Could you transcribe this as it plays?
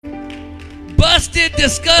busted,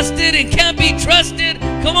 disgusted, and can't be trusted.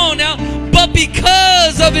 Come on now. But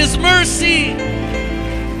because of His mercy.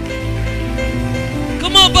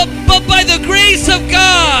 Come on, but by the grace of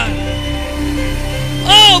God.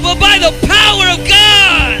 Oh, but by the power of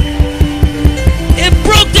God. It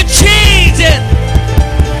broke the chains and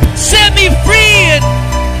set me free and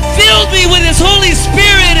filled me with His Holy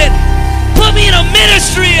Spirit and put me in a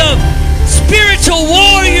ministry of spiritual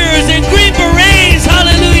warriors and green berets.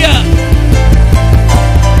 Hallelujah.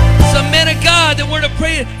 Some men of God that weren't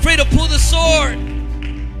afraid to pull the sword.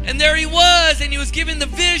 And there he was, and he was given the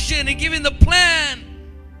vision and given the plan.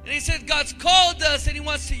 And he said, God's called us and He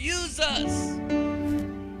wants to use us.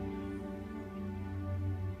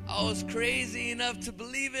 I was crazy enough to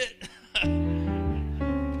believe it.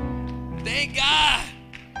 Thank God.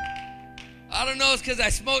 I don't know, it's because I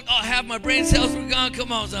smoked. Oh, half my brain cells were gone.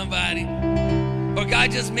 Come on, somebody. Or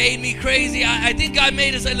God just made me crazy. I think God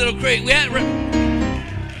made us a little crazy.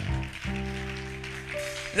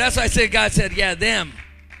 That's why I said, God said, yeah, them.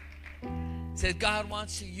 He said, God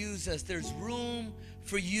wants to use us. There's room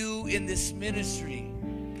for you in this ministry.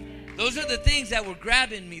 Those are the things that were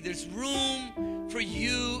grabbing me. There's room for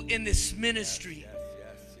you in this ministry.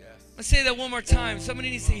 Let's say that one more time. Somebody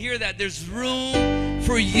needs to hear that. There's room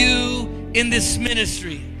for you in this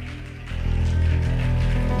ministry.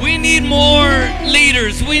 We need more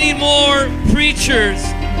leaders. We need more preachers.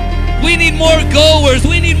 We need more goers.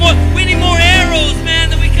 We need more arrows, man,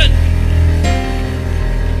 that we could.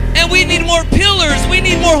 And we need more pillars. We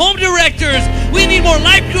need more home directors. We need more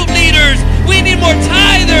life group leaders. We need more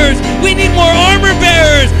tithers. We need more armor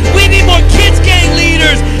bearers. We need more kids gang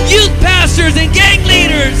leaders, youth pastors, and gang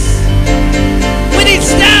leaders. We need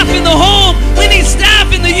staff in the home. We need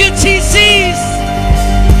staff in the UTCs.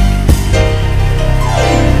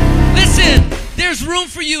 Listen, there's room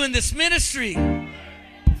for you in this ministry.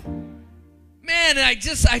 Man, I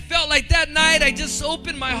felt like that night, I just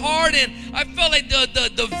opened my heart and I felt like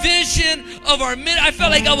the vision of our ministry. I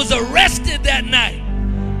felt like I was arrested that night.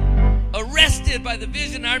 Arrested by the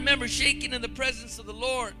vision. I remember shaking in the presence of the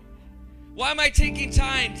Lord. Why am I taking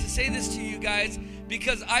time to say this to you guys?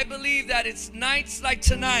 Because I believe that it's nights like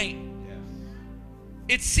tonight.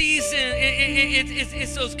 It's season.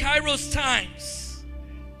 It's those Kairos times,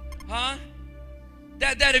 huh?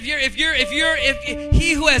 That if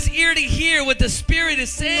he who has ear to hear what the Spirit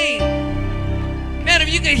is saying, man,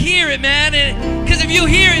 if you can hear it, man, because if you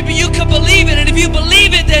hear it, you can believe it, and if you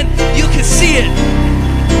believe it, then you can see it.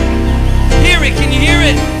 Hear it? Can you hear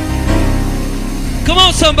it? Come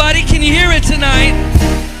on, somebody, can you hear it tonight?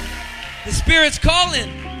 The Spirit's calling.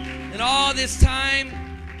 And all this time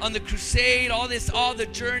on the crusade, all the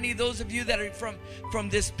journey, those of you that are from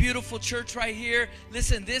this beautiful church right here,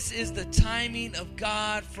 listen, this is the timing of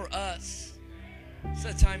God for us. It's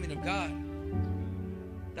the timing of God.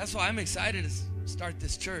 That's why I'm excited to start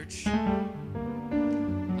this church.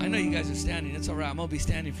 I know you guys are standing. It's all right. I'm going to be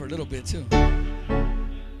standing for a little bit too. I'm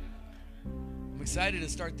excited to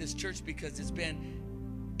start this church because it's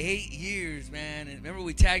been 8 years, man. And remember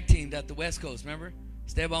we tag teamed at the West Coast, remember?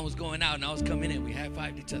 Esteban was going out and I was coming in. We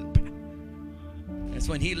high-fived each other. That's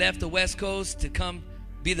when he left the West Coast to come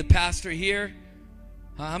be the pastor here.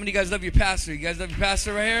 How many of you guys love your pastor? You guys love your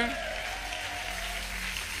pastor right here?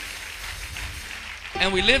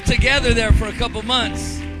 And we lived together there for a couple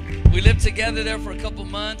months. We lived together there for a couple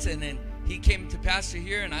months, and then he came to pastor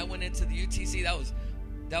here, and I went into the UTC. That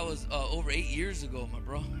was over 8 years ago, my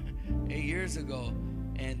bro. 8 years ago.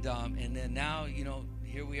 And then now, you know,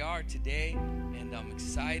 here we are today, and I'm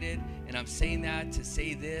excited, and I'm saying that to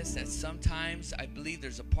say this, that sometimes I believe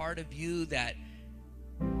there's a part of you that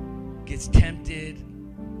gets tempted,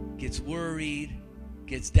 gets worried,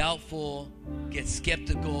 gets doubtful, gets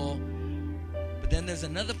skeptical, but then there's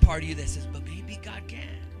another part of you that says, but maybe God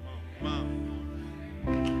can. Come on.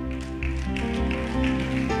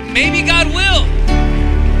 Maybe God will.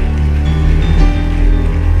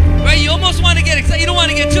 Right? You almost want to get excited. You don't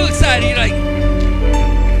want to get too excited. You're like,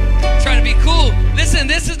 trying to be cool. Listen,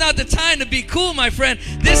 this is not the time to be cool, my friend.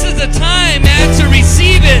 This is the time, man, to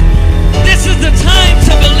receive it. This is the time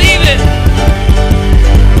to believe it.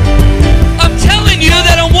 I'm telling you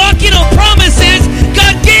that I'm walking on promises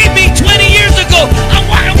God gave me 20 years ago. I'm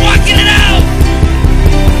walking it out.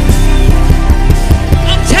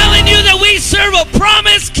 I'm telling you that we serve a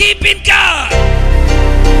promise-keeping God.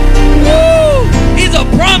 Woo! He's a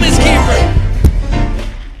promise keeper.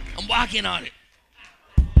 I'm walking on it.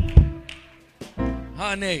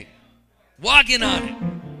 Huh, Nate? Walking on it.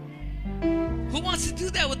 Who wants to do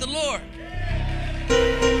that with the Lord?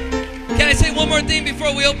 Can I say one more thing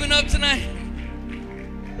before we open up tonight?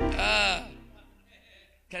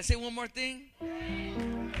 Can I say one more thing?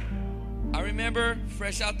 I remember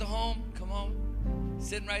fresh out the home, come on,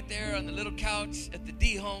 sitting right there on the little couch at the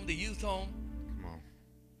D home, the youth home. Come on.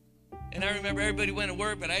 And I remember everybody went to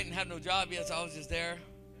work, but I didn't have no job yet, so I was just there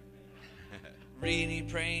reading,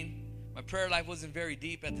 praying. My prayer life wasn't very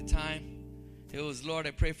deep at the time. It was, Lord,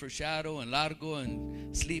 I pray for Shadow and Largo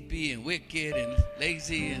and Sleepy and Wicked and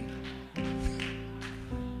Lazy and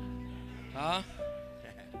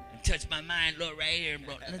and touch my mind, Lord, right here,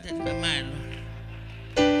 bro. Touch my mind,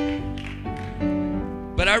 Lord.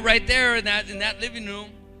 But I right there in that living room,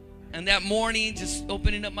 and that morning, just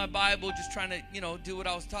opening up my Bible, just trying to, do what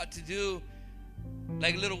I was taught to do,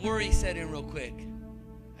 like a little worry set in real quick.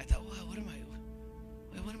 I thought, wow, what am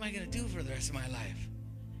I going to do for the rest of my life?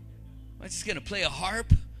 Am I just going to play a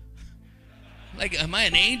harp? Like, am I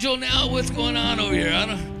an angel now? What's going on over here? I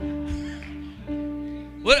don't.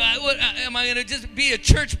 What am I going to just be a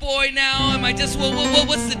church boy now? Am I just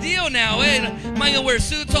what's the deal now? Am I going to wear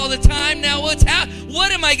suits all the time now? What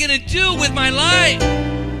am I going to do with my life?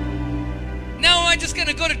 Now am I just going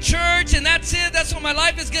to go to church and that's it? That's what my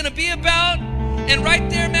life is going to be about? And right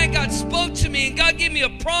there, man, God spoke to me and God gave me a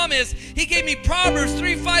promise. He gave me Proverbs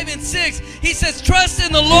 3, 5, and 6. He says, trust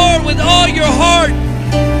in the Lord with all your heart.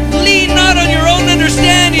 Lean not on your own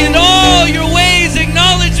understanding. In all your ways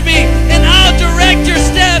acknowledge me, and I'll direct your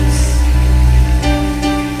steps.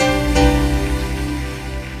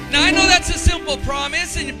 Now, I know that's a simple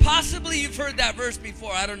promise, and possibly you've heard that verse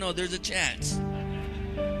before. I don't know. There's a chance.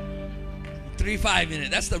 3:5 in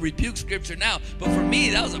it. That's the rebuke scripture now. But for me,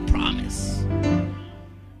 that was a promise.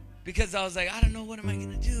 Because I was like, I don't know, what am I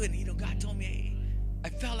going to do? And, God told me, hey, I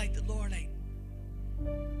felt like the Lord,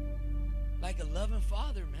 like a loving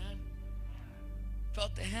father, man.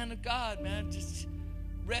 Felt the hand of God, man. Just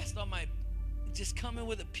rest on just coming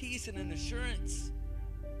with a peace and an assurance.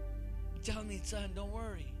 Telling me, son, don't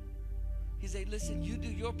worry. He said, listen, you do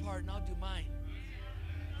your part and I'll do mine.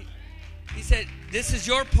 He said, this is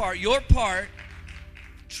your part. Your part,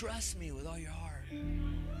 trust me with all your heart.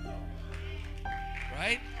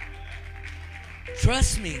 Right?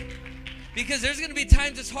 Trust me. Because there's going to be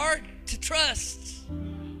times it's hard to trust.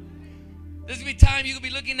 There's going to be time you're going to be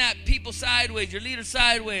looking at people sideways, your leader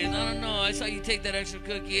sideways. I don't know. I saw you take that extra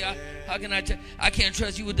cookie. How can I can't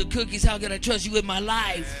trust you with the cookies. How can I trust you with my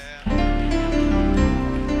life?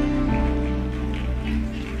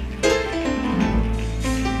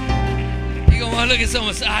 You're going to want to look at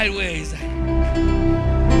someone sideways.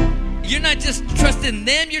 You're not just trusting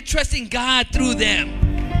them. You're trusting God through them.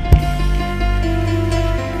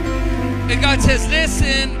 And God says,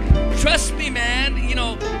 listen, trust me, man.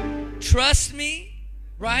 Trust me,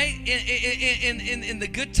 right? In the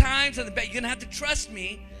good times and the bad, you're going to have to trust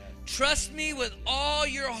me. Trust me with all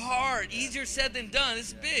your heart. Easier said than done. This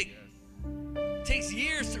is big. It takes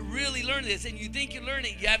years to really learn this. And you think you learn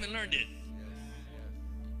it, you haven't learned it.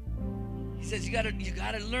 He says you gotta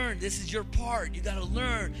learn. This is your part. You gotta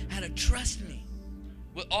learn how to trust me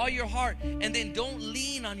with all your heart. And then don't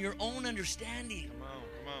lean on your own understanding.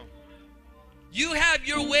 Come on. You have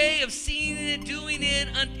your way of seeing it, doing it,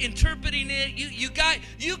 interpreting it. You got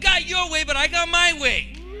your way, but I got my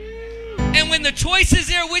way. And when the choice is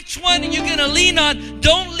there, which one are you going to lean on?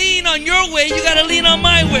 Don't lean on your way. You got to lean on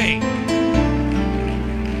my way.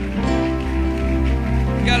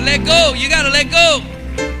 You got to let go. You got to let go.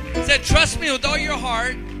 It said, trust me with all your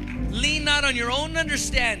heart. Lean not on your own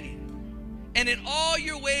understanding. And in all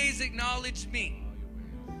your ways acknowledge me.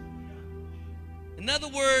 In other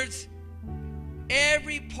words,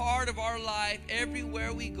 every part of our life,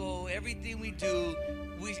 everywhere we go, everything we do,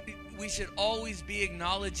 we should always be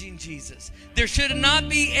acknowledging Jesus. There should not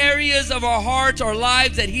be areas of our hearts or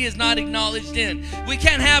lives that He is not acknowledged in. We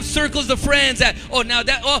can't have circles of friends that,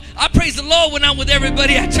 I praise the Lord when I'm with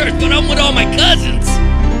everybody at church, but I'm with all my cousins.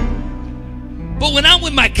 But when I'm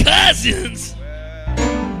with my cousins,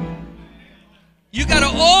 you got to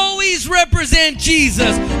always represent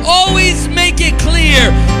Jesus. Always make it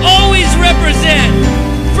clear. Always represent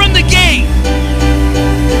from the gate.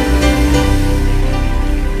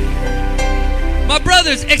 My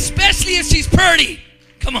brothers, especially if she's pretty.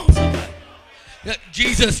 Come on, somebody.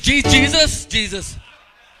 Jesus.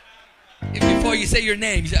 Before you say your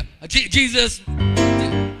name, you say, Jesus,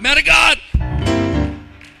 man of God.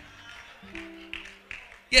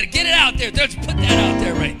 You got to get it out there. Just put that out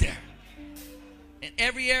there right there. In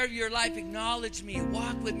every area of your life, acknowledge me,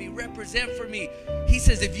 walk with me, represent for me. He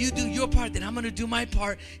says, if you do your part, then I'm going to do my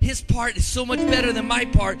part. His part is so much better than my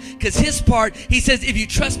part, because his part, he says, if you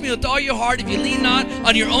trust me with all your heart, if you lean not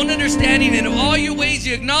on your own understanding, and in all your ways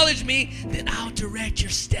you acknowledge me, then I'll direct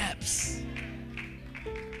your steps.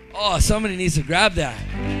 Oh, somebody needs to grab that.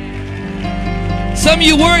 Some of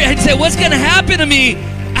you worry and say, what's going to happen to me?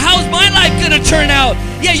 How's my life going to turn out?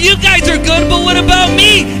 Yeah, you guys are good, but what about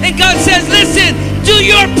me? And God says, listen, do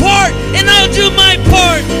your part, and I'll do my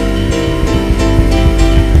part.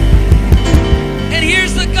 And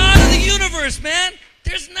here's the God of the universe, man.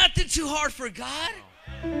 There's nothing too hard for God.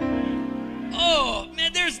 Oh,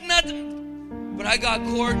 man, there's nothing. But I got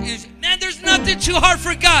court. Man, there's nothing too hard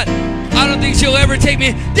for God. I don't think she'll ever take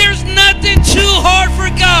me. There's nothing too hard for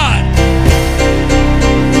God.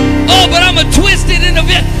 Oh, but I'm a twisted in a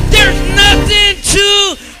bit. There's nothing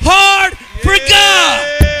too hard for God.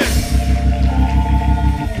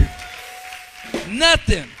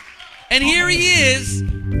 Nothing. And here he is,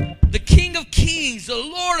 the King of Kings, the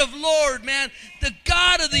Lord of Lords, man, the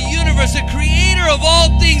God of the universe, the creator of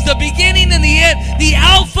all things, the beginning and the end, the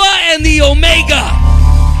Alpha and the Omega,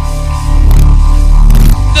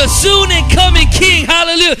 the soon and coming King,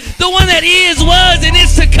 hallelujah, the one that is, was, and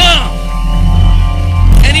is to come.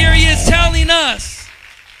 And here he is telling us,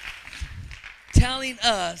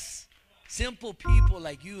 simple people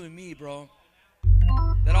like you and me, bro,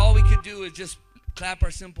 that all we could do is just clap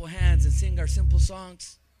our simple hands and sing our simple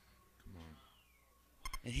songs.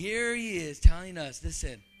 And here he is telling us,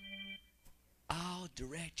 listen, I'll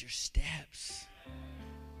direct your steps.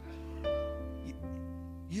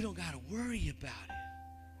 You don't got to worry about it.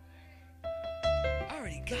 I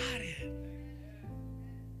already got it.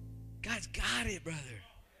 God's got it, brother.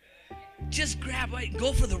 Just grab it and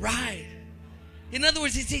go for the ride. In other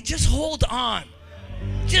words, he said, just hold on.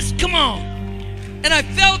 Just come on. And I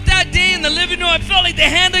felt that day in the living room, I felt like the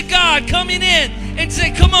hand of God coming in and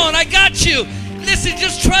saying, come on, I got you. Listen,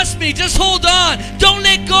 just trust me. Just hold on. Don't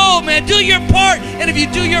let go, man. Do your part. And if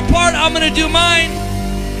you do your part, I'm going to do mine.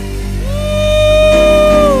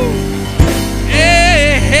 Woo!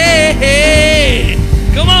 Hey, hey, hey.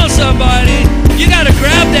 Come on, somebody. You got to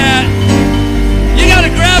grab that. You got to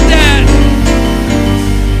grab that.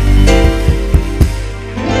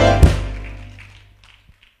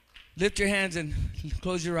 Lift your hands and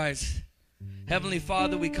close your eyes. Heavenly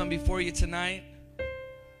Father, we come before you tonight.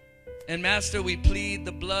 And Master, we plead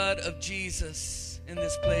the blood of Jesus in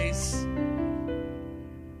this place.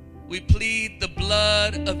 We plead the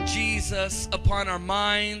blood of Jesus upon our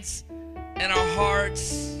minds and our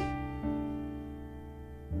hearts.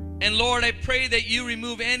 And Lord, I pray that you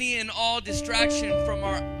remove any and all distraction from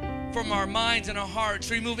our minds and our hearts.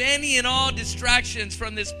 Remove any and all distractions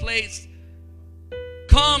from this place.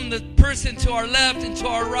 Calm the person to our left and to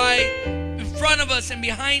our right, in front of us and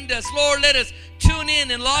behind us. Lord, let us tune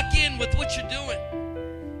in and lock in with what you're doing.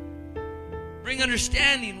 Bring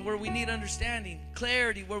understanding where we need understanding.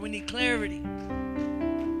 Clarity where we need clarity.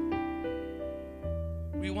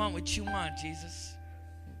 We want what you want, Jesus.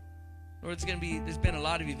 Lord, there's been a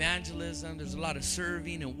lot of evangelism. There's a lot of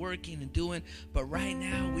serving and working and doing. But right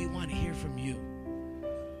now, we want to hear from you.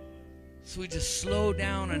 So we just slow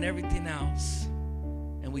down on everything else.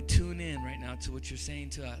 And we tune in right now to what you're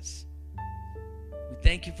saying to us. We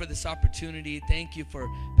thank you for this opportunity. Thank you for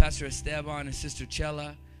Pastor Esteban and Sister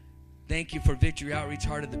Chela. Thank you for Victory Outreach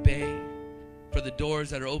Heart of the Bay, for the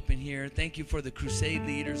doors that are open here. Thank you for the crusade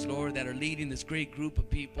leaders, Lord, that are leading this great group of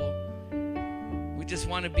people. We just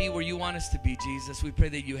want to be where you want us to be, Jesus. We pray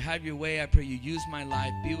that you have your way. I pray you use my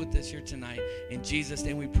life. Be with us here tonight. In Jesus'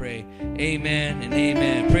 name we pray. Amen and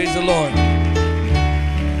amen. Praise the Lord.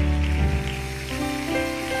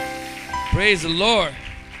 Praise the Lord.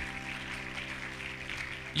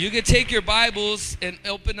 You can take your Bibles and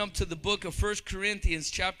open them to the book of 1 Corinthians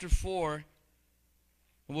chapter 4.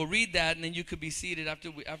 And we'll read that, and then you could be seated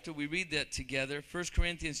after we read that together. 1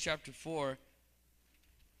 Corinthians chapter 4.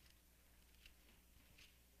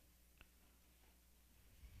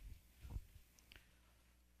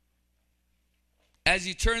 As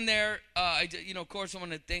you turn there, of course, I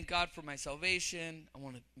want to thank God for my salvation.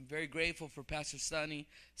 I'm very grateful for Pastor Sonny,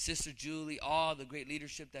 Sister Julie, all the great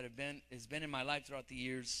leadership that has been in my life throughout the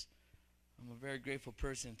years. I'm a very grateful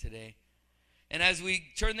person today. And as we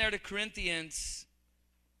turn there to Corinthians,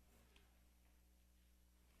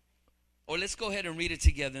 or let's go ahead and read it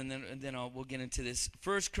together, and then we'll get into this.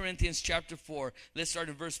 1 Corinthians chapter 4. Let's start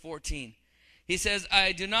in verse 14. He says,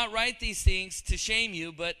 I do not write these things to shame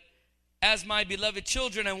you, but as my beloved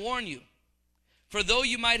children, I warn you. For though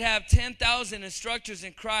you might have 10,000 instructors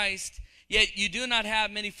in Christ, yet you do not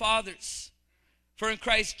have many fathers. For in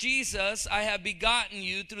Christ Jesus I have begotten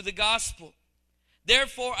you through the gospel.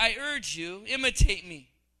 Therefore I urge you, imitate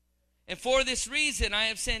me. And for this reason I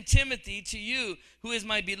have sent Timothy to you, who is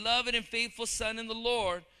my beloved and faithful son in the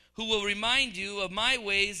Lord, who will remind you of my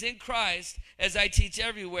ways in Christ as I teach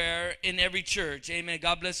everywhere in every church. Amen.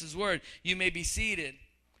 God bless his word. You may be seated.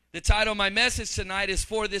 The title of my message tonight is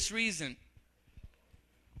For This Reason.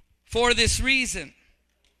 For this reason.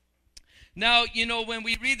 Now, when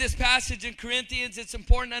we read this passage in Corinthians, it's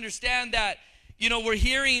important to understand that, we're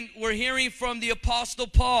hearing from the Apostle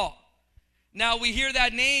Paul. Now, we hear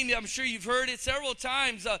that name. I'm sure you've heard it several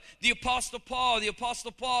times, the Apostle Paul.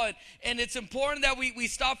 And it's important that we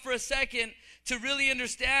stop for a second to really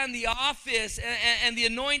understand the office and the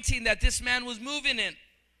anointing that this man was moving in.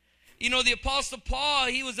 The Apostle Paul,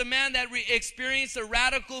 he was a man that experienced a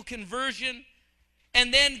radical conversion.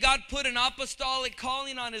 And then God put an apostolic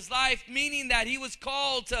calling on his life, meaning that he was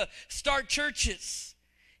called to start churches.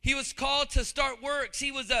 He was called to start works. He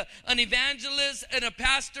was an evangelist and a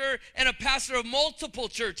pastor of multiple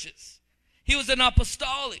churches. He was an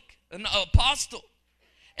apostle.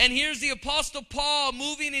 And here's the Apostle Paul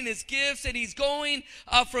moving in his gifts, and he's going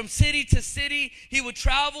from city to city. He would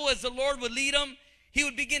travel as the Lord would lead him. He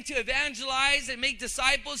would begin to evangelize and make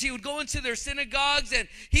disciples. He would go into their synagogues and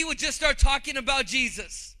he would just start talking about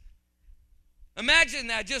Jesus. Imagine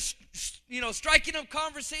that, just, striking up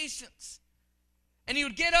conversations. And he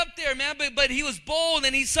would get up there, man, but he was bold,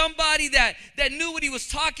 and he's somebody that knew what he was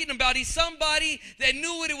talking about. He's somebody that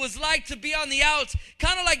knew what it was like to be on the outs,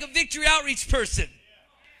 kind of like a Victory Outreach person.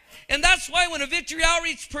 And that's why when a Victory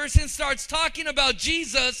Outreach person starts talking about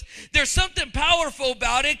Jesus, there's something powerful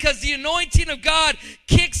about it, because the anointing of God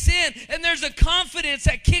kicks in, and there's a confidence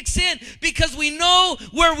that kicks in because we know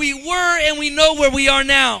where we were and we know where we are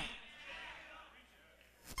now.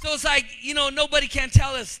 So it's like, nobody can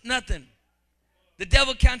tell us nothing. The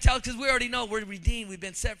devil can't tell us because we already know we're redeemed. We've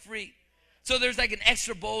been set free. So there's like an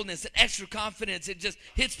extra boldness, an extra confidence. It just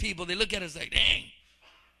hits people. They look at us like, dang.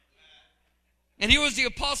 And here was the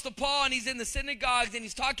Apostle Paul, and he's in the synagogues, and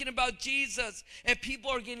he's talking about Jesus, and people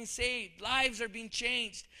are getting saved. Lives are being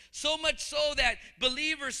changed. So much so that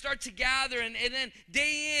believers start to gather, and then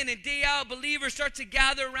day in and day out, believers start to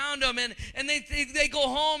gather around them, and they go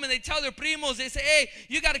home, and they tell their primos, they say, hey,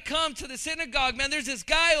 you got to come to the synagogue, man. There's this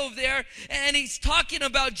guy over there, and he's talking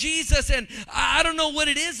about Jesus, and I don't know what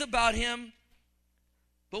it is about him,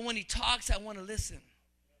 but when he talks, I want to listen.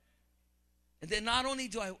 And then not only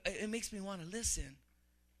it makes me want to listen,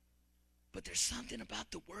 but there's something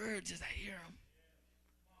about the words as I hear them.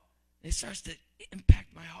 It starts to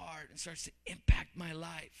impact my heart and starts to impact my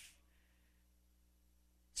life.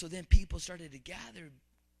 So then people started to gather.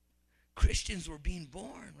 Christians were being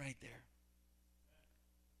born right there.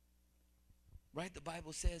 Right? The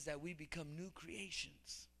Bible says that we become new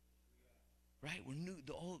creations. Right? We're new.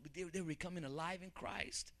 They were becoming alive in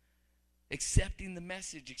Christ. Accepting the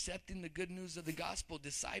message, accepting the good news of the gospel.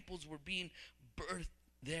 Disciples were being birthed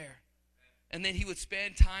there. And then he would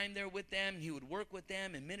spend time there with them. He would work with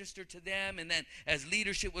them and minister to them. And then as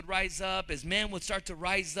leadership would rise up, as men would start to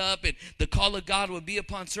rise up, and the call of God would be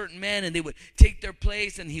upon certain men, and they would take their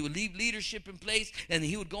place, and he would leave leadership in place, and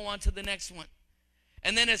he would go on to the next one.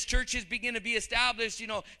 And then as churches begin to be established,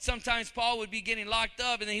 sometimes Paul would be getting locked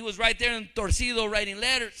up, and then he was right there in Torcido writing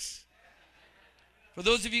letters. For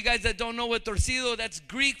those of you guys that don't know what torcido, that's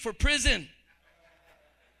Greek for prison.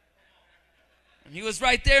 And he was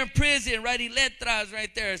right there in prison, writing letras right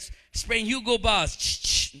there, spraying Hugo Boss.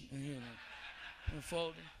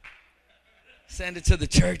 Send it to the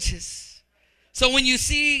churches. So when you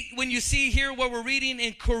see here what we're reading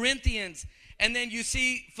in Corinthians, and then you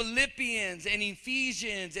see Philippians and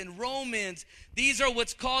Ephesians and Romans, these are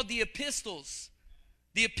what's called the epistles.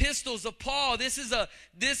 The epistles of Paul. This is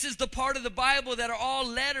the part of the Bible that are all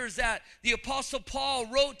letters that the Apostle Paul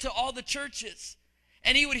wrote to all the churches.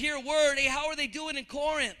 And he would hear a word, hey, how are they doing in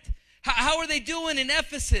Corinth? How are they doing in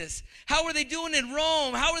Ephesus? How are they doing in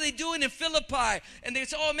Rome? How are they doing in Philippi? And they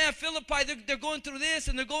say, oh man, Philippi, they're going through this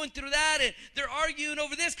and they're going through that, and they're arguing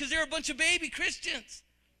over this because they're a bunch of baby Christians.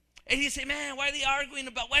 And he'd say, man, why are they arguing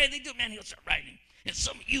about, why are they doing? Man, he'll start writing. And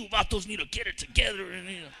some of you vatos need to get it together, and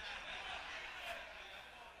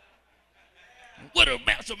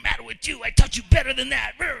what's the matter with you? I taught you better than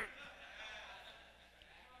that.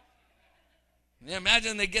 Yeah,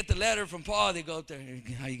 imagine they get the letter from Paul. They go up there,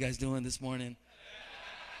 how you guys doing this morning?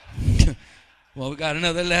 Well, we got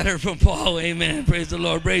another letter from Paul. Amen. Praise the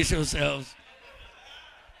Lord. Brace yourselves.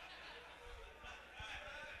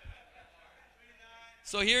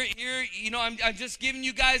 So here, I'm just giving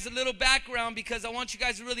you guys a little background because I want you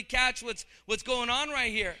guys to really catch what's going on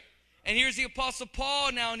right here. And here's the Apostle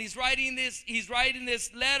Paul now, and he's writing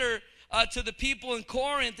this letter to the people in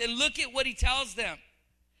Corinth, and look at what he tells them.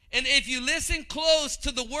 And if you listen close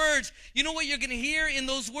to the words, you know what you're going to hear in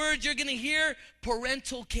those words? You're going to hear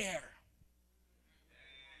parental care.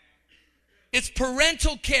 It's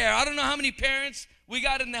parental care. I don't know how many parents we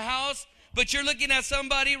got in the house, but you're looking at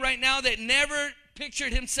somebody right now that never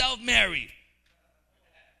pictured himself married.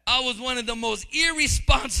 I was one of the most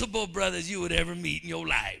irresponsible brothers you would ever meet in your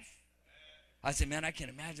life. I said, man, I can't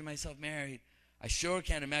imagine myself married. I sure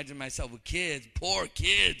can't imagine myself with kids, poor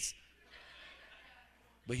kids.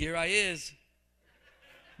 But here I is,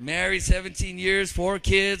 married 17 years, 4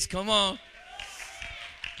 kids, come on,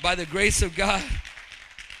 by the grace of God.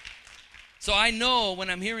 So I know when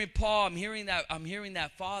I'm hearing Paul, I'm hearing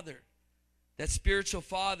that father, that spiritual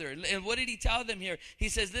father. And what did he tell them here? He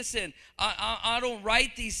says, listen, I don't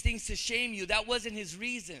write these things to shame you. That wasn't his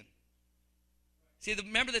reason. See,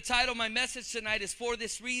 remember the title of my message tonight is For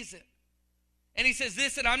This Reason. And he says,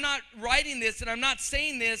 listen, I'm not writing this and I'm not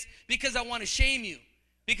saying this because I want to shame you.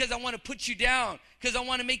 Because I want to put you down. Because I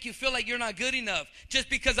want to make you feel like you're not good enough. Just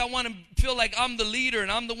because I want to feel like I'm the leader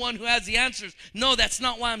and I'm the one who has the answers. No, that's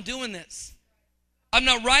not why I'm doing this. I'm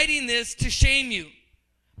not writing this to shame you.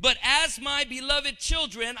 But as my beloved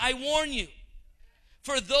children, I warn you.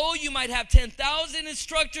 For though you might have 10,000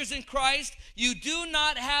 instructors in Christ, you do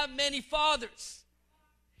not have many fathers.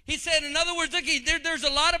 He said, in other words, look, there's a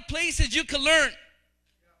lot of places you can learn.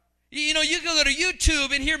 You know, you can go to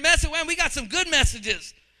YouTube and hear messages. Man, we got some good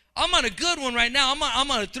messages. I'm on a good one right now.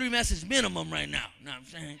 I'm on a 3-message minimum right now. You know what I'm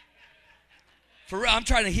saying? For real, I'm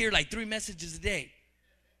trying to hear like 3 messages a day.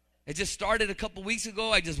 It just started a couple weeks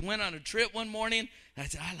ago. I just went on a trip one morning, and I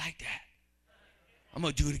said, I like that. I'm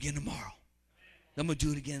going to do it again tomorrow. I'm going to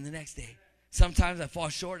do it again the next day. Sometimes I fall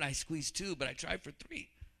short and I squeeze 2, but I try for 3.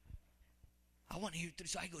 I want to hear 3,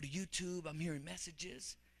 so I go to YouTube. I'm hearing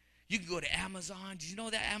messages. You can go to Amazon. Did you know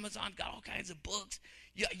that Amazon got all kinds of books?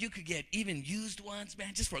 You could get even used ones,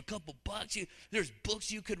 man, just for a couple bucks. There's books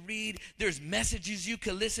you could read. There's messages you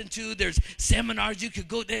could listen to. There's seminars you could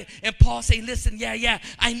go there. And Paul saying, listen, yeah,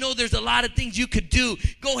 I know there's a lot of things you could do.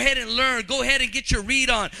 Go ahead and learn. Go ahead and get your read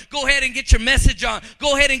on. Go ahead and get your message on.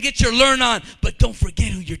 Go ahead and get your learn on. But don't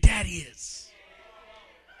forget who your daddy is.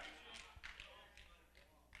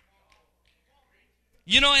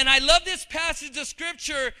 You know, and I love this passage of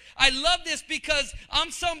scripture. I love this because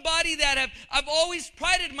I'm somebody that I've always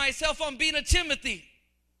prided myself on being a Timothy.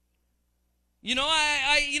 You know,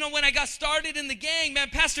 I when I got started in the gang, man,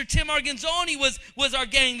 Pastor Tim Arganzoni was our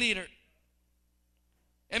gang leader.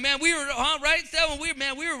 And man, we were right there when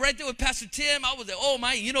we were right there with Pastor Tim. I was like, oh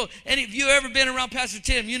my, you know, and if you ever been around Pastor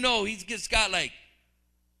Tim, you know he's just got like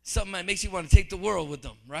something that makes you want to take the world with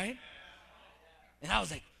him, right? And I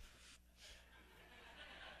was like,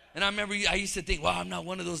 and I remember I used to think, well, I'm not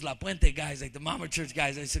one of those La Puente guys, like the Mama Church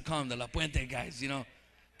guys. I used to call them the La Puente guys, you know.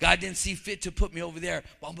 God didn't see fit to put me over there,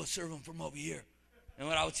 but I'm going to serve him from over here. And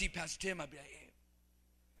when I would see Pastor Tim, I'd be like,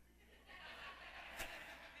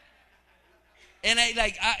 hey.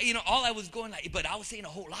 And all I was going like, but I was saying a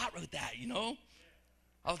whole lot with that, you know.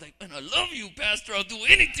 I was like, man, I love you, Pastor. I'll do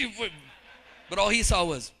anything for you. But all he saw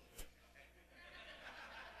was.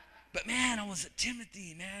 But man, I was a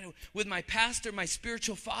Timothy, man, with my pastor, my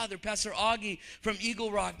spiritual father, Pastor Augie from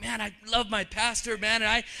Eagle Rock. Man, I love my pastor, man,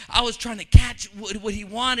 and I was trying to catch what he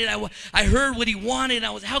wanted. I heard what he wanted.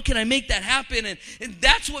 How can I make that happen? And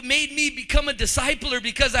that's what made me become a discipler,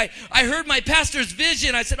 because I heard my pastor's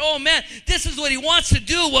vision. I said, oh man, this is what he wants to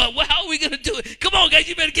do. Well, how are we going to do it? Come on, guys,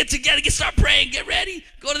 you better get together, start praying, get ready.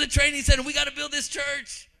 Go to the training center. We got to build this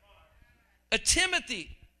church. A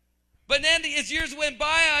Timothy. But then as years went by,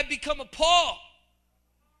 I become a Paul.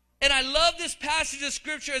 And I love this passage of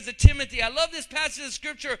scripture as a Timothy. I love this passage of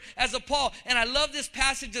scripture as a Paul. And I love this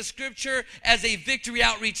passage of scripture as a Victory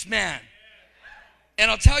Outreach man.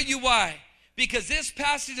 And I'll tell you why. Because this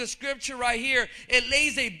passage of scripture right here, it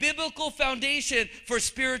lays a biblical foundation for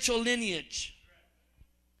spiritual lineage.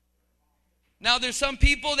 Now there's some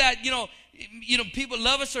people that, you know, people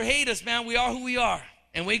love us or hate us, man. We are who we are.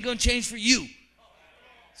 And we ain't going to change for you.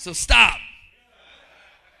 So stop.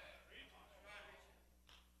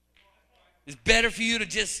 It's better for you to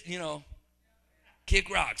just, kick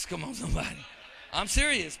rocks. Come on, somebody. I'm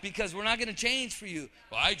serious, because we're not going to change for you.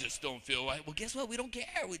 Well, I just don't feel right. Well, guess what? We don't care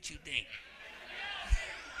what you think.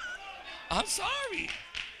 I'm sorry.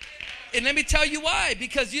 And let me tell you why.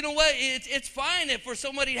 Because you know what? It's fine for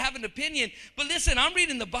somebody to have an opinion. But listen, I'm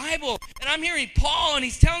reading the Bible, and I'm hearing Paul, and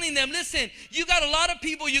he's telling them, listen, you got a lot of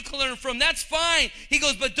people you can learn from. That's fine. He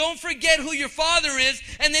goes, but don't forget who your father is.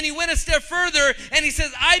 And then he went a step further, and he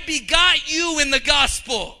says, I begot you in the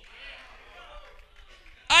gospel.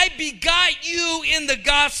 I begot you in the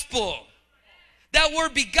gospel. That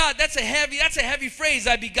word begot, that's a heavy phrase,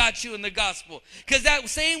 I begot you in the gospel. Because that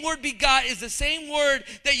same word begot is the same word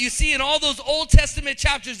that you see in all those Old Testament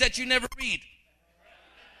chapters that you never read.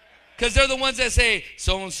 Because they're the ones that say,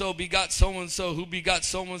 so-and-so begot so-and-so, who begot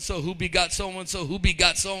so-and-so, who begot so-and-so, who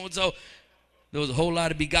begot so-and-so. There was a whole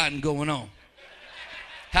lot of begotten going on.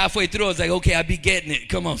 Halfway through, I was like, okay, I be getting it.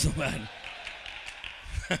 Come on, somebody.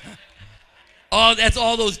 Oh, that's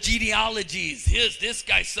all those genealogies. Here's this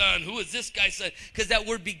guy's son. Who is this guy's son? Because that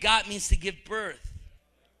word begot means to give birth.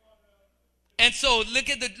 And so look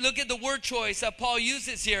at the word choice that Paul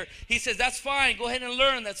uses here. He says, that's fine. Go ahead and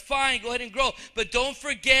learn. That's fine. Go ahead and grow. But don't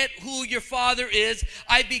forget who your father is.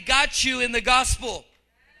 I begot you in the gospel.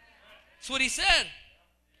 That's what he said.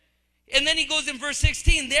 And then he goes in verse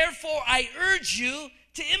 16, therefore I urge you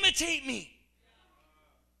to imitate me.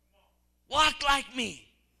 Walk like me.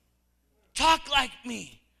 Talk like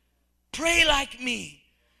me. Pray like me.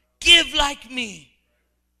 Give like me.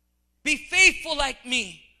 Be faithful like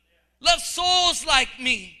me. Love souls like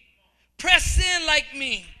me. Press in like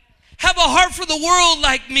me. Have a heart for the world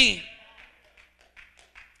like me.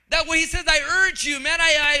 That when he says, I urge you, man,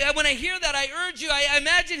 I when I hear that, I urge you, I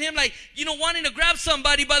imagine him like, wanting to grab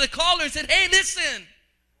somebody by the collar and said, hey, listen.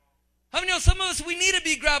 How many know some of us, we need to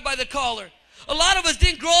be grabbed by the collar? A lot of us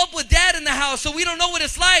didn't grow up with dad in the house, so we don't know what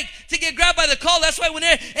it's like to get grabbed by the collar. That's why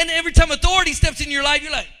every time authority steps in your life,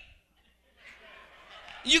 you're like,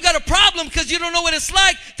 you got a problem because you don't know what it's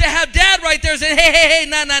like to have dad right there saying, hey,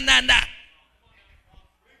 nah.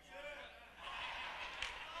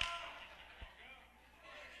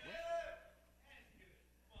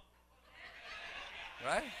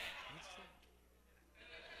 Right?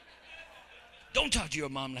 Don't talk to your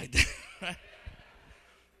mom like that. Right?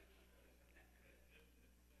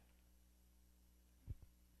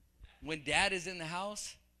 When dad is in the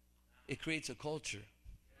house, it creates a culture.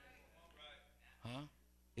 Huh?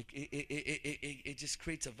 It just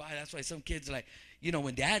creates a vibe. That's why some kids are like,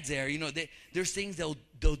 when dad's there, there's things they'll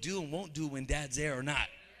do and won't do when dad's there or not.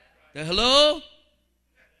 Hello?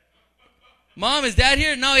 Mom, is dad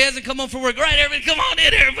here? No, he hasn't come home from work. All right, everybody, come on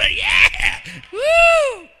in, everybody. Yeah!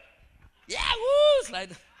 Woo! Yeah, woo! It's like,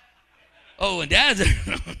 oh, when dad's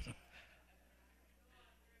there.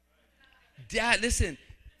 Dad, listen.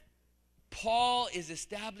 Paul is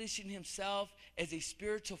establishing himself as a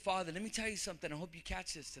spiritual father. Let me tell you something. I hope you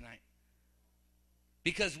catch this tonight.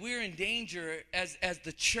 Because we're in danger as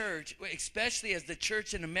the church, especially as the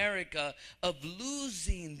church in America, of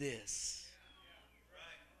losing this.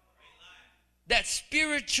 That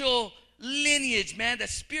spiritual lineage, man, that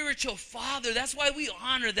spiritual father. That's why we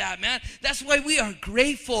honor that, man. That's why we are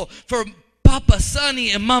grateful for Papa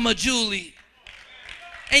Sonny and Mama Julie.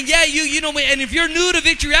 And yeah, and if you're new to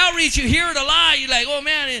Victory Outreach, you hear it a lot. You're like, oh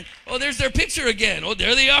man, there's their picture again. Oh,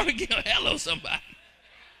 there they are again. Hello, somebody.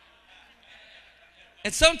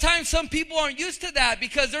 And sometimes some people aren't used to that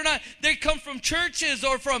because they come from churches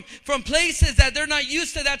or from places that they're not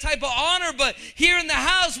used to that type of honor. But here in the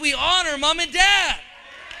house, we honor mom and dad.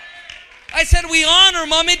 I said we honor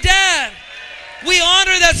mom and dad. We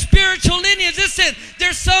honor that spiritual lineage. Listen,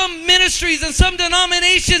 there's some ministries and some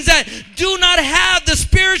denominations that do not have the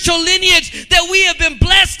spiritual lineage that we have been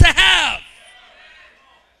blessed to have.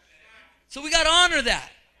 So we got to honor that.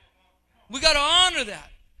 We got to honor that.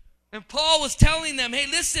 And Paul was telling them, hey,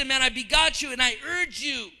 listen, man, I begot you and I urge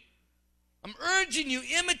you. I'm urging you,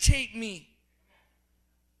 imitate me.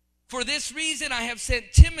 For this reason, I have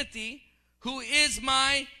sent Timothy, who is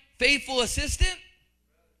my faithful assistant,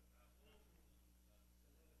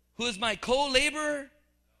 who is my co-laborer.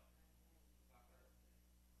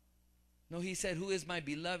 No, he said, who is my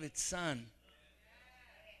beloved son.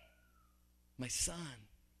 My son.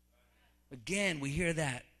 Again, we hear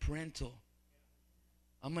that, parental.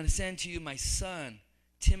 I'm going to send to you my son,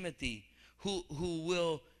 Timothy, who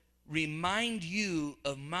will remind you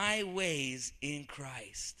of my ways in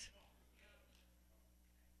Christ.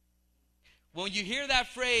 When you hear that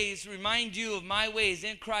phrase, remind you of my ways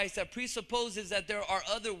in Christ, that presupposes that there are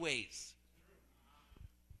other ways.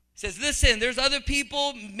 It says, listen, there's other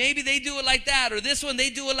people, maybe they do it like that, or this one, they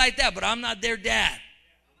do it like that, but I'm not their dad.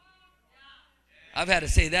 I've had to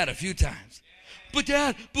say that a few times. But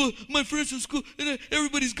dad, my friends from school, and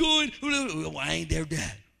everybody's going. Well, I ain't their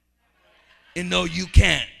dad. And no, you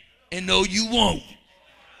can't. And no, you won't.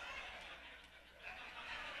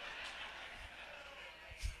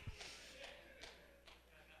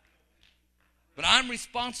 But I'm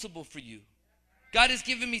responsible for you. God has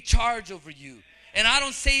given me charge over you. And I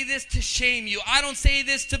don't say this to shame you. I don't say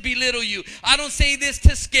this to belittle you. I don't say this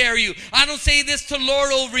to scare you. I don't say this to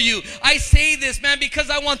lord over you. I say this, man, because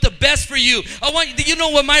I want the best for you. You know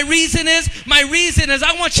what my reason is? My reason is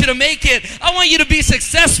I want you to make it. I want you to be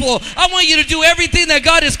successful. I want you to do everything that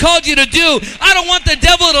God has called you to do. I don't want the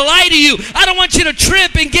devil to lie to you. I don't want you to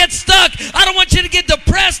trip and get stuck. I don't want you to get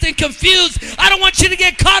depressed and confused. I don't want you to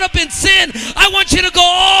get caught up in sin. I want you to go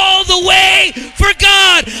all the way for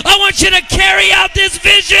God. I want you to carry out this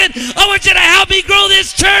vision. I want you to help me grow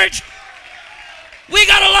this church. We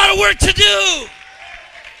got a lot of work to do.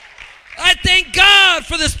 I thank God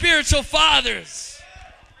for the spiritual fathers.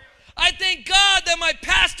 I thank God that my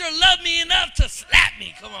pastor loved me enough to slap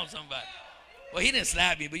me. Come on, somebody. Well, he didn't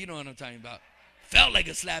slap me, but you know what I'm talking about. Felt like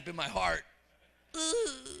a slap in my heart.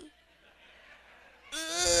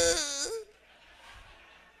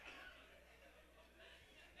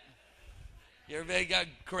 You ever got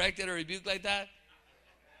corrected or rebuked like that?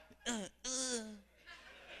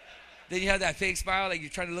 Then you have that fake smile, like you're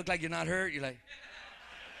trying to look like you're not hurt. You're like,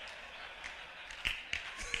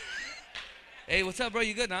 hey, what's up, bro?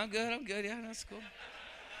 You good? No, I'm good. Yeah, that's cool.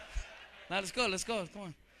 Now let's go. Come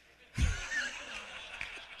on.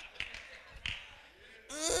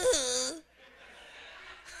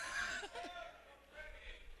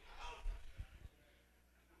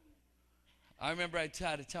 I remember I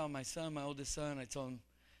tried to tell my son, my oldest son, I told him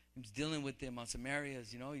he was dealing with them on some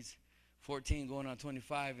areas. You know, he's 14 going on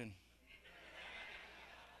 25, and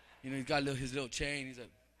you know, he's got his little chain. He's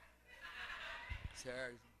like, his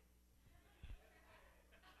hair.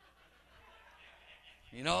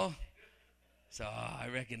 You know? So, I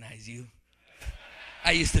recognize you.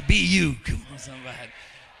 I used to be you. Come on, somebody.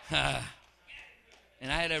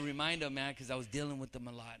 And I had to remind him, man, because I was dealing with them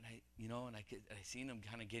a lot. And I seen him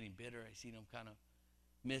kind of getting bitter. I seen him kind of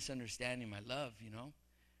misunderstanding my love, you know.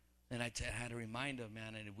 And I had to remind him,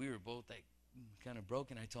 man, and we were both like kind of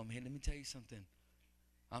broken. I told him, hey, let me tell you something.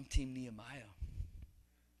 I'm Team Nehemiah.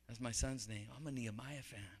 That's my son's name. I'm a Nehemiah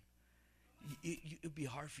fan. It'd be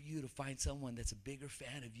hard for you to find someone that's a bigger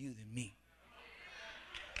fan of you than me.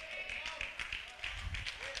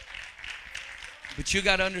 But you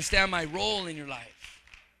got to understand my role in your life.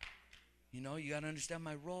 You know, you got to understand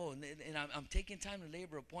my role. And I'm taking time to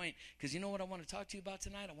labor a point, because you know what I want to talk to you about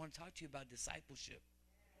tonight? I want to talk to you about discipleship.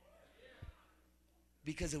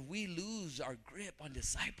 Because if we lose our grip on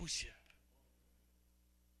discipleship,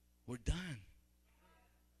 we're done.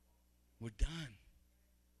 We're done.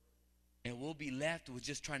 And we'll be left with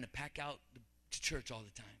just trying to pack out the church all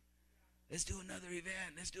the time. Let's do another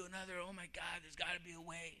event. Let's do another. Oh my God, there's got to be a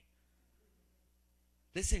way.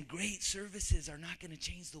 Listen, great services are not going to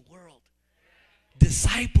change the world.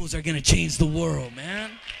 Disciples are going to change the world,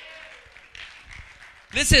 man.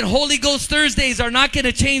 Listen, Holy Ghost Thursdays are not going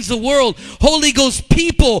to change the world. Holy Ghost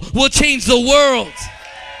people will change the world.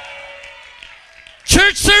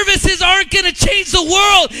 Church services aren't going to change the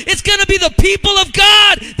world. It's going to be the people of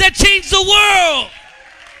God that change the world.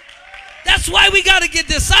 That's why we got to get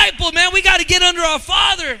discipled, man. We got to get under our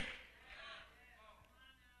Father.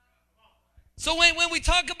 So when we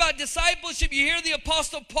talk about discipleship, you hear the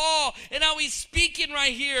Apostle Paul and how he's speaking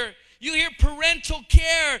right here. You hear parental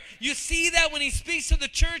care. You see that when he speaks to the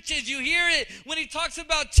churches. You hear it when he talks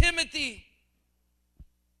about Timothy.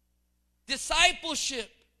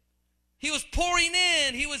 Discipleship. He was pouring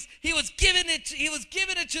in. He was giving it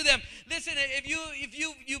to them. Listen, if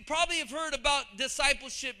you probably have heard about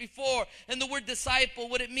discipleship before, and the word disciple,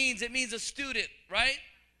 what it means a student, right?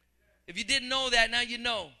 If you didn't know that, now you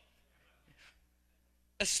know.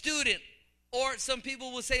 A student, or some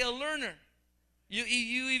people will say a learner. You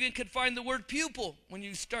even could find the word pupil when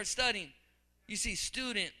you start studying. You see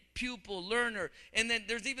student, pupil, learner. And then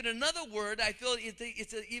there's even another word, I feel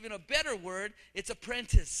it's even a better word, it's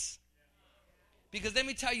apprentice. Because let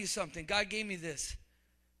me tell you something, God gave me this.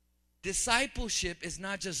 Discipleship is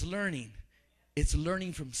not just learning, it's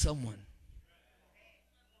learning from someone.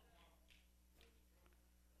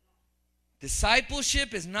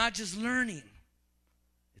 Discipleship is not just learning.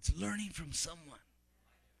 It's learning from someone.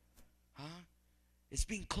 Huh? It's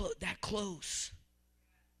being that close.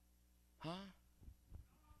 Huh?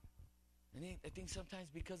 I think sometimes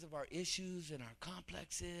because of our issues and our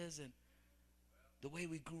complexes and the way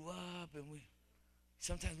we grew up, and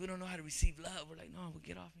sometimes we don't know how to receive love. We're like, no,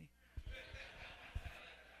 get off me.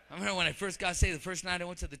 I remember when I first got saved, the first night I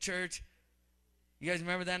went to the church. You guys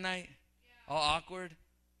remember that night? All awkward.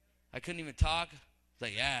 I couldn't even talk. It's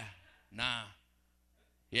like, yeah, nah.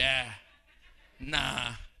 Yeah.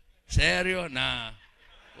 Nah. Serio? Nah.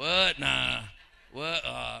 What? Nah. What?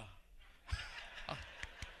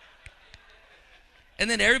 And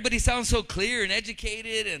then everybody sounds so clear and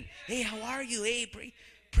educated. And, hey, how are you? Hey,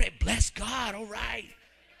 pray, bless God. All right.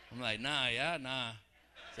 I'm like, nah.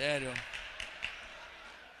 Serio.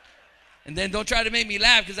 And then don't try to make me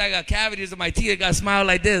laugh because I got cavities in my teeth. I got to smile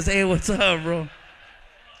like this. Hey, what's up, bro?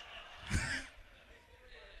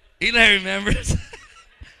 Eli remembers.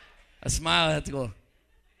 I smile. I have to go.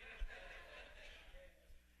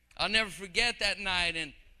 I'll never forget that night.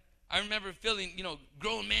 And I remember feeling,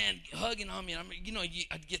 grown man hugging on me. And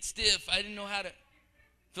I'd get stiff. I didn't know how to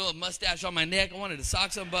feel a mustache on my neck. I wanted to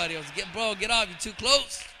sock somebody. I was like, bro, get off. You're too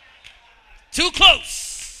close. Too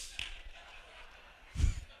close.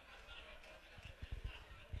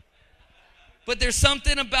 But there's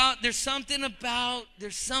something about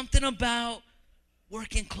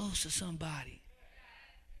working close to somebody.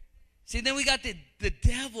 See, then we got the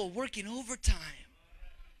devil working overtime,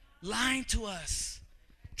 lying to us,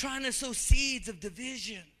 trying to sow seeds of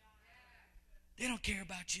division. They don't care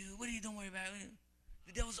about you. What are you? Don't worry about it.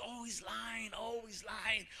 The devil's always lying,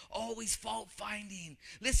 always fault finding.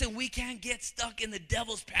 Listen, we can't get stuck in the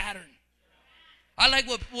devil's pattern. I like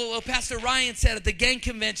what Pastor Ryan said at the gang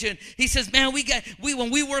convention. He says, man,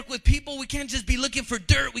 when we work with people, we can't just be looking for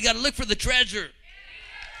dirt. We got to look for the treasure.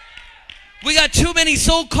 We got too many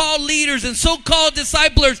so-called leaders and so-called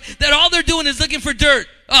disciplers that all they're doing is looking for dirt.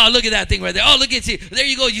 Oh, look at that thing right there. Oh, look at it. There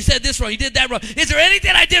you go. You said this wrong. You did that wrong. Is there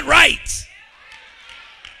anything I did right?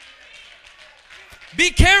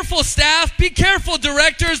 Be careful, staff. Be careful,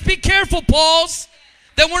 directors. Be careful, Pauls.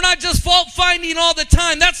 That we're not just fault-finding all the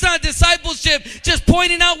time. That's not discipleship, just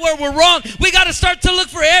pointing out where we're wrong. We got to start to look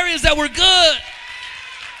for areas that we're good.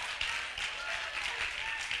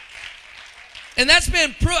 And that's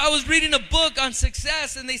been I was reading a book on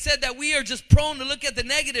success, and they said that we are just prone to look at the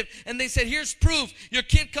negative. And they said, here's proof. Your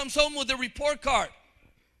kid comes home with a report card.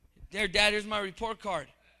 There, Dad, here's my report card.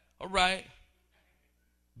 All right.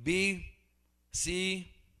 B, C,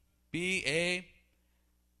 B, A,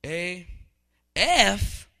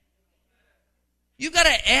 F? You got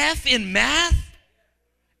an F in math?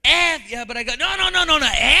 F? Yeah, but I got, no,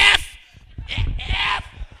 F? F?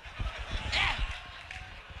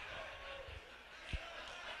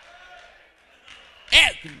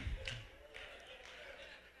 F.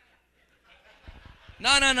 No.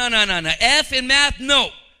 F in math, no.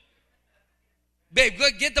 Babe, go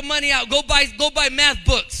get the money out. Go buy math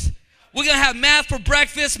books. We're going to have math for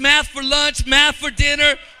breakfast, math for lunch, math for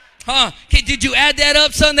dinner. Huh? Okay, did you add that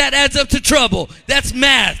up, son? That adds up to trouble. That's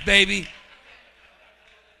math, baby.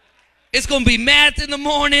 It's going to be math in the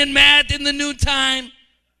morning, math in the noontime.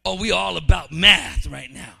 Oh, we all about math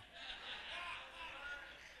right now.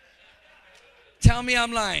 Tell me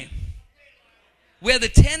I'm lying. We have the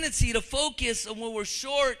tendency to focus on where we're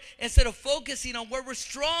short instead of focusing on where we're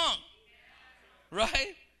strong.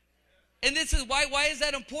 Right? And this is why is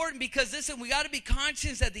that important? Because listen, we got to be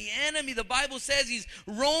conscious that the enemy, the Bible says, he's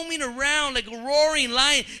roaming around like a roaring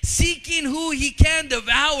lion, seeking who he can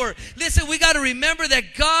devour. Listen, we got to remember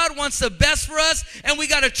that God wants the best for us, and we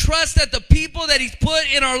got to trust that the people that he's put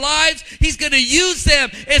in our lives, he's going to use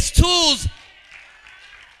them as tools.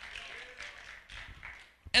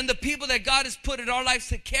 And the people that God has put in our lives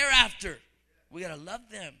to care after, we got to love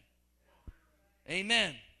them.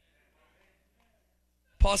 Amen.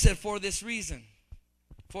 Paul said, for this reason.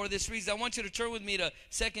 I want you to turn with me to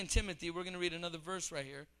 2 Timothy. We're going to read another verse right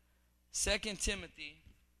here. 2 Timothy.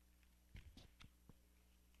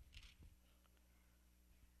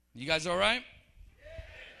 You guys all right?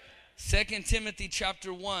 2 Timothy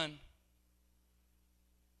chapter 1.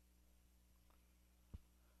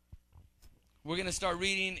 We're going to start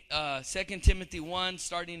reading 2 Timothy 1,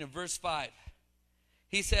 starting in verse 5.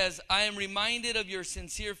 He says, I am reminded of your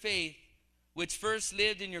sincere faith, which first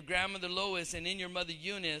lived in your grandmother Lois and in your mother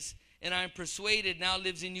Eunice, and I am persuaded now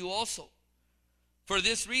lives in you also. For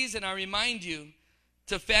this reason I remind you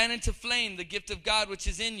to fan into flame the gift of God which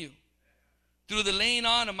is in you, through the laying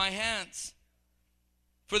on of my hands.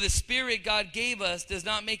 For the Spirit God gave us does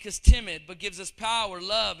not make us timid, but gives us power,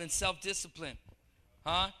 love, and self-discipline.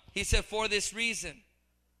 He said, for this reason,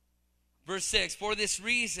 verse 6, for this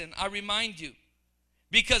reason I remind you,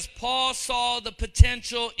 because Paul saw the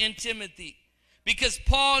potential in Timothy. Because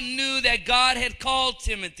Paul knew that God had called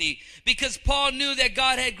Timothy. Because Paul knew that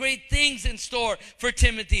God had great things in store for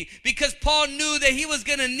Timothy. Because Paul knew that he was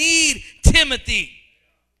going to need Timothy.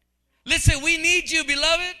 Listen, we need you,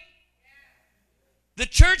 beloved. The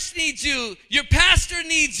church needs you. Your pastor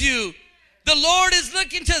needs you. The Lord is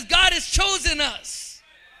looking to us. God has chosen us.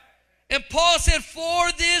 And Paul said,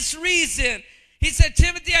 for this reason. He said,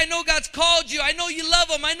 Timothy, I know God's called you. I know you love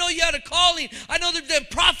him. I know you had a calling. I know there's been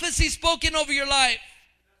prophecy spoken over your life.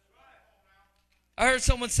 I heard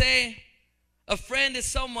someone say, a friend is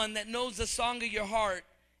someone that knows the song of your heart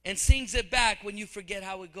and sings it back when you forget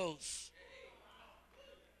how it goes.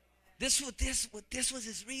 This was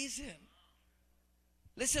his reason.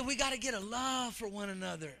 Listen, we got to get a love for one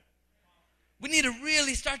another. We need to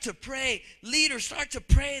really start to pray. Leaders, start to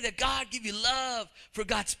pray that God give you love for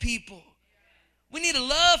God's people. We need a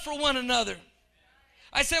love for one another.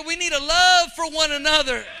 I said we need a love for one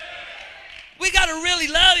another. We got to really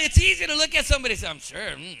love it. It's easy to look at somebody and say, I'm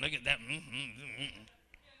sure, look at that.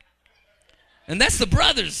 And that's the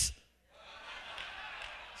brothers.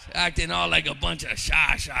 Acting all like a bunch of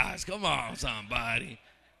shy-shas. Come on, somebody.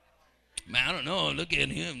 Man, I don't know. Look at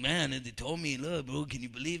him, man. They told me, look, bro, can you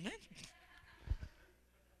believe it?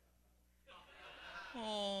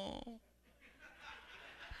 Oh.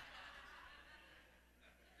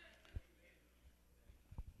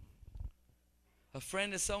 A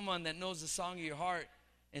friend is someone that knows the song of your heart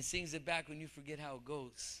and sings it back when you forget how it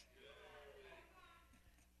goes.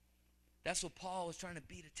 That's what Paul was trying to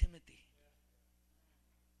be to Timothy.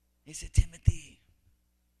 He said, Timothy,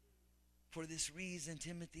 for this reason,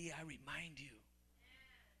 Timothy, I remind you.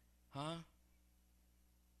 Huh?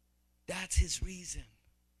 That's his reason.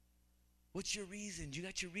 What's your reason? You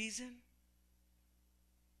got your reason?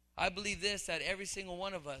 I believe this, that every single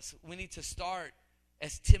one of us, we need to start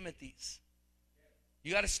as Timothys.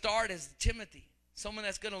 You got to start as Timothy, someone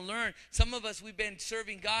that's going to learn. Some of us, we've been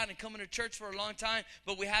serving God and coming to church for a long time,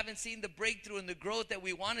 but we haven't seen the breakthrough and the growth that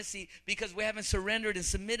we want to see because we haven't surrendered and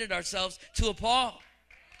submitted ourselves to a Paul.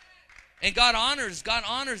 And God honors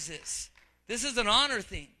this. This is an honor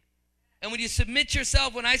thing. And when you submit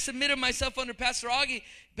yourself, when I submitted myself under Pastor Augie,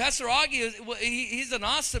 he's an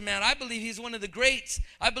awesome man. I believe he's one of the greats.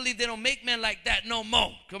 I believe they don't make men like that no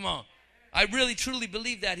more. Come on. I really, truly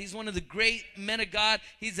believe that. He's one of the great men of God.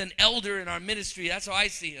 He's an elder in our ministry. That's how I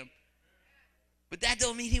see him. But that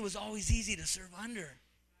don't mean he was always easy to serve under.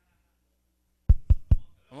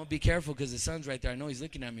 I'm going to be careful because the son's right there. I know he's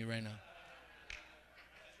looking at me right now.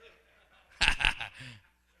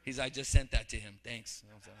 I just sent that to him. Thanks.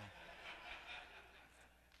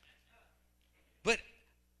 But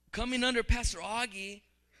coming under Pastor Augie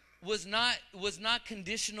was not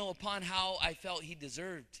conditional upon how I felt he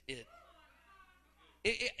deserved it.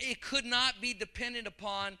 It could not be dependent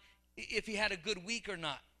upon if he had a good week or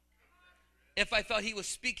not. If I felt he was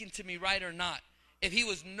speaking to me right or not. If he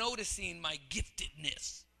was noticing my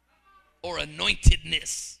giftedness or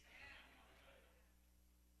anointedness.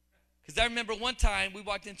 Because I remember one time we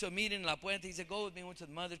walked into a meeting in La Puente. He said, go with me. Went to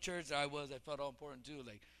the mother church. There I was. I felt all important too.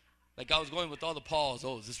 Like I was going with all the Pauls.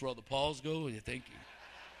 Oh, is this where all the Pauls go? Yeah, thank you.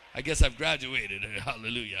 I guess I've graduated.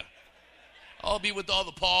 Hallelujah. I'll be with all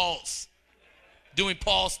the Pauls. Doing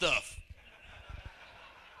Paul stuff.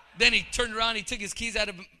 Then he turned around, he took his keys out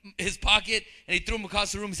of his pocket, and he threw them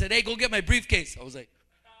across the room. He said, hey, go get my briefcase. I was like,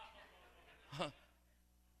 huh.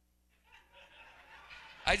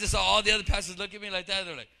 I just saw all the other pastors look at me like that.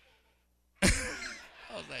 They're like,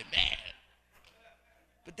 I was like, man.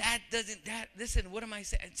 But listen, what am I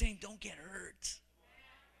saying? I'm saying don't get hurt.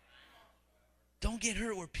 Don't get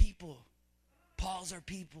hurt. We're people. Pauls are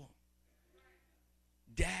people.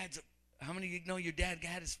 Dads are. How many of you know your dad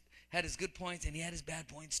had his good points and he had his bad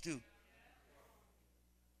points too?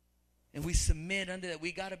 And we submit under that.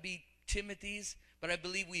 We got to be Timothys, but I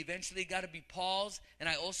believe we eventually got to be Pauls. And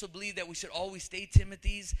I also believe that we should always stay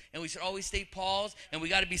Timothys and we should always stay Pauls. And we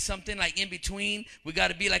got to be something like in between. We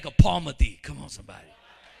got to be like a Paulmathy. Come on, somebody.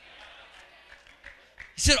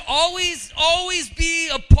 You should always be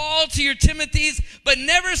a Paul to your Timothys, but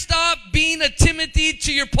never stop being a Timothy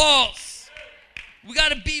to your Pauls. We got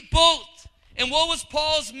to be both. And what was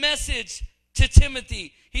Paul's message to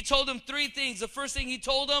Timothy? He told him three things. The first thing he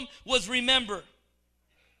told him was remember.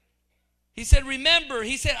 He said, remember.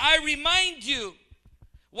 He said, I remind you.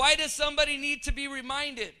 Why does somebody need to be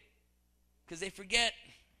reminded? Because they forget.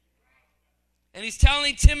 And he's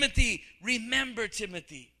telling Timothy, remember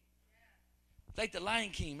Timothy. It's like the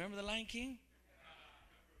Lion King. Remember the Lion King?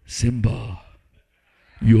 Simba,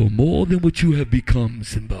 you're more than what you have become,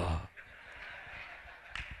 Simba.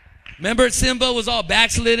 Remember Simba was all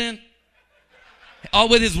backslidden? All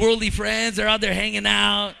with his worldly friends. They're out there hanging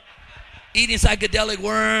out, eating psychedelic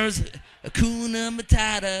worms. Hakuna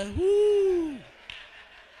Matata. Woo.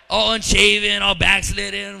 All unshaven, all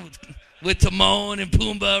backslidden with Timon and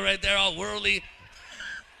Pumbaa right there, all worldly.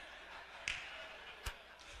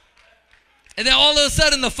 And then all of a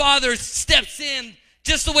sudden the Father steps in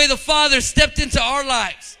just the way the Father stepped into our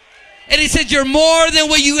lives. And he said, you're more than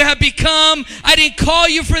what you have become. I didn't call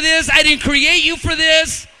you for this. I didn't create you for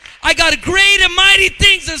this. I got great and mighty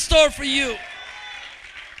things in store for you.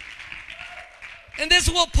 And this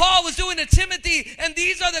is what Paul was doing to Timothy. And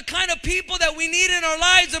these are the kind of people that we need in our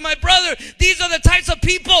lives. And my brother, these are the types of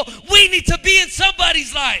people we need to be in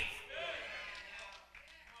somebody's life.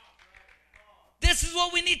 This is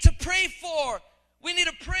what we need to pray for. We need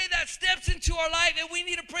to pray that steps into our life. And we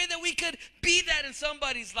need to pray that we could be that in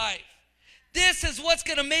somebody's life. This is what's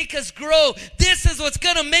going to make us grow. This is what's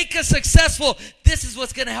going to make us successful. This is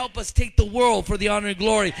what's going to help us take the world for the honor and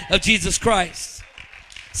glory of Jesus Christ.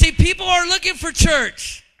 See, people are looking for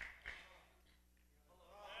church.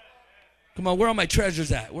 Come on, where are my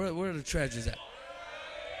treasures at? Where are the treasures at?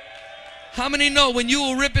 How many know when you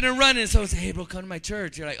were ripping and running, someone say, hey, bro, come to my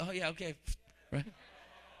church. You're like, oh, yeah, okay. Right?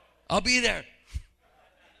 I'll be there.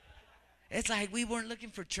 It's like we weren't looking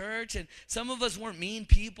for church, and some of us weren't mean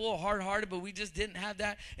people, hard-hearted, but we just didn't have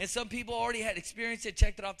that. And some people already had experienced it,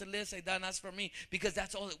 checked it off the list, like, that's for me, because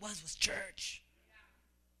that's all it was church.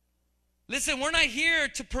 Listen, we're not here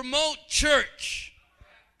to promote church.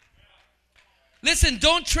 Listen,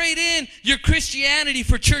 don't trade in your Christianity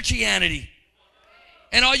for churchianity.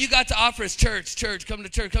 And all you got to offer is church, come to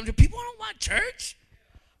church, come to. People don't want church,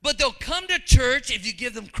 but they'll come to church if you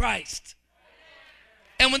give them Christ.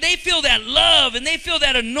 And when they feel that love and they feel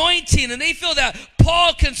that anointing and they feel that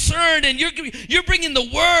Paul concern, and you're bringing the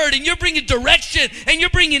word and you're bringing direction and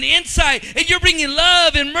you're bringing insight and you're bringing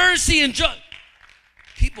love and mercy and joy.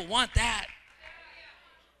 People want that.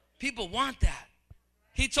 People want that.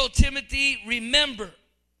 He told Timothy, remember.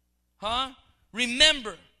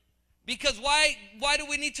 Remember. Because why do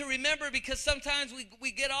we need to remember? Because sometimes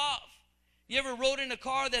we get off. You ever rode in a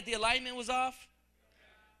car that the alignment was off?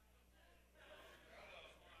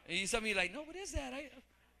 And some of you are like, no, what is that?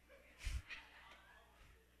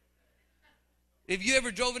 If you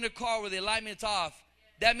ever drove in a car where the alignment's off,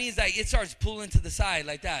 that means like it starts pulling to the side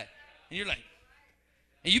like that. And you're like,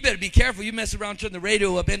 and you better be careful. You mess around, turn the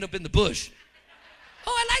radio up, end up in the bush.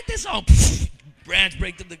 Oh, I like this song. Branch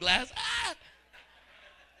break through the glass. Ah.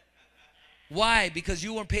 Why? Because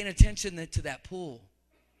you weren't paying attention to that pull.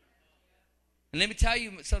 And let me tell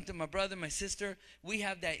you something, my brother, my sister. We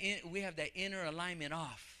have that inner alignment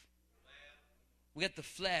off. We got the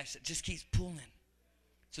flesh that just keeps pulling.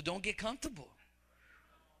 So don't get comfortable.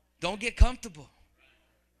 Don't get comfortable.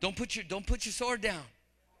 Don't put your sword down.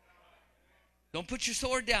 Don't put your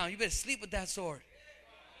sword down. You better sleep with that sword.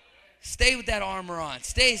 Stay with that armor on.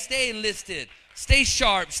 Stay enlisted. Stay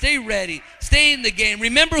sharp. Stay ready. Stay in the game.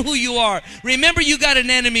 Remember who you are. Remember you got an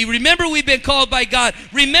enemy. Remember we've been called by God.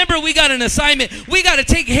 Remember we got an assignment. We got to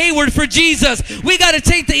take Hayward for Jesus. We got to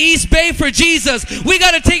take the East Bay for Jesus. We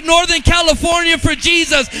got to take Northern California for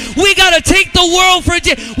Jesus. We got to take the world for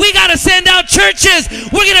Jesus. We got to send out churches.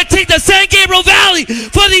 We're going to take the San Gabriel Valley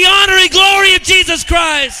for the honor and glory of Jesus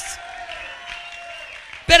Christ.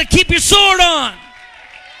 Better keep your sword on.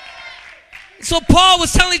 So Paul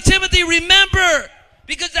was telling Timothy, remember,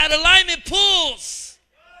 because that alignment pulls.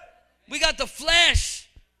 We got the flesh.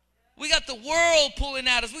 We got the world pulling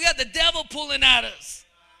at us. We got the devil pulling at us.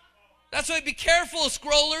 That's why be careful,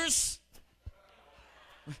 scrollers.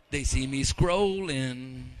 They see me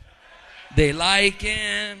scrolling. They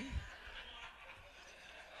liking.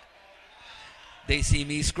 They see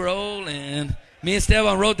me scrolling. Me and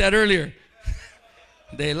Esteban wrote that earlier.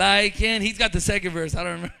 They liking. He's got the second verse. I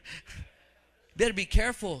don't remember. Better be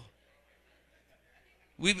careful.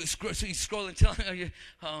 So he's scrolling, telling you,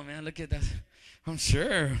 oh man, look at that. I'm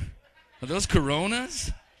sure. Are those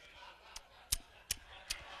Coronas?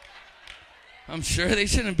 I'm sure they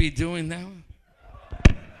shouldn't be doing that.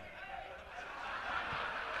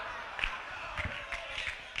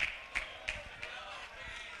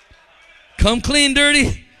 Come clean,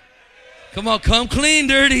 dirty. Come on, come clean,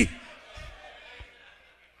 dirty.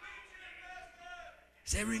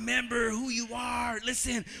 Say, remember who you are.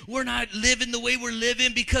 Listen, we're not living the way we're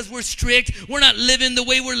living because we're strict. We're not living the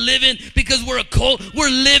way we're living because we're a cult. We're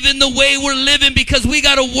living the way we're living because we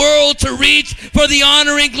got a world to reach for the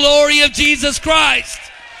honor and glory of Jesus Christ.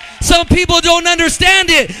 Some people don't understand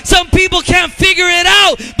it. Some people can't figure it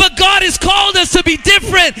out. But God has called us to be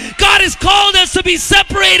different. God has called us to be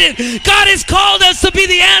separated. God has called us to be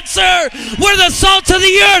the answer. We're the salt of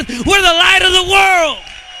the earth. We're the light of the world.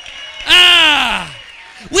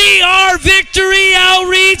 We are Victory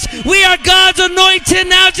Outreach. We are God's anointed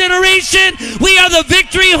now generation. We are the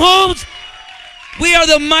Victory Homes. We are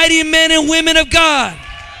the mighty men and women of God.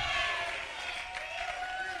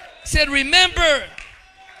 Said, remember,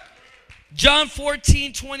 John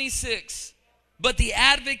 14:26. But the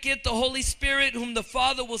advocate, the Holy Spirit, whom the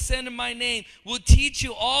Father will send in my name, will teach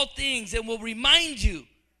you all things and will remind you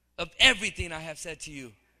of everything I have said to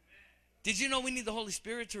you. Did you know we need the Holy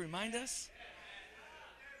Spirit to remind us?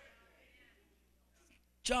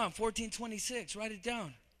 John 14:26. Write it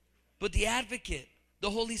down. But the advocate, the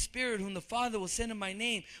Holy Spirit, whom the Father will send in my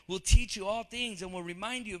name, will teach you all things and will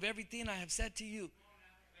remind you of everything I have said to you.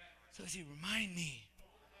 So he remind me.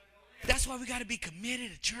 That's why we got to be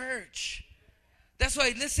committed to church. That's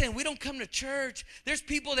why, listen, we don't come to church. There's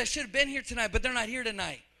people that should have been here tonight, but they're not here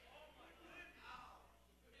tonight.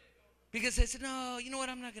 Because they said, no, you know what,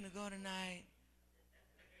 I'm not going to go tonight.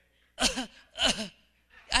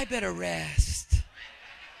 I better rest.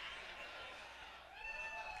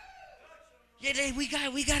 Yeah, we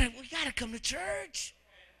gotta come to church.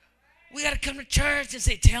 We gotta come to church and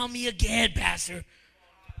say, tell me again, Pastor.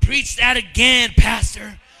 Preach that again,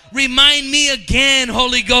 Pastor. Remind me again,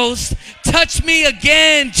 Holy Ghost. Touch me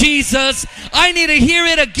again, Jesus. I need to hear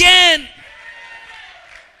it again.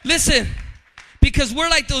 Listen, because we're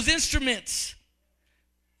like those instruments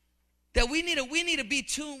that we need to be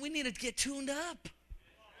tuned. We need to get tuned up.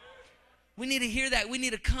 We need to hear that. We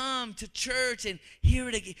need to come to church and hear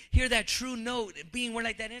that true note. Being we're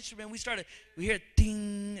like that instrument. We hear it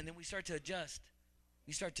ding, and then we start to adjust.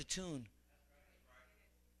 We start to tune.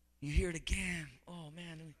 You hear it again. Oh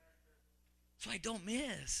man. So I don't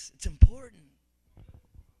miss. It's important.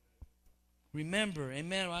 Remember,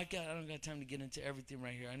 amen. Well, I don't got time to get into everything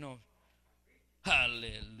right here. I know.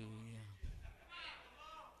 Hallelujah.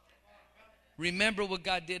 Remember what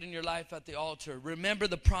God did in your life at the altar. Remember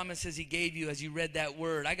the promises he gave you as you read that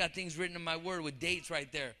word. I got things written in my word with dates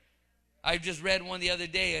right there. I just read one the other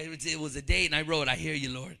day. It was a date, and I wrote, I hear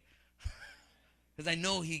you, Lord. Because I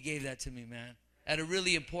know he gave that to me, man. At a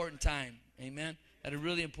really important time. Amen. At a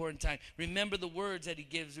really important time. Remember the words that he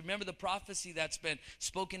gives. Remember the prophecy that's been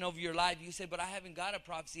spoken over your life. You say, but I haven't got a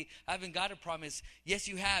prophecy. I haven't got a promise. Yes,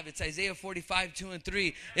 you have. It's Isaiah 45, 2 and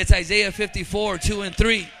 3. It's Isaiah 54, 2 and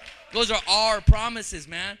 3. Those are our promises,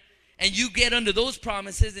 man. And you get under those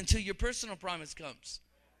promises until your personal promise comes.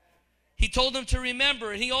 He told them to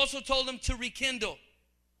remember, and he also told them to rekindle.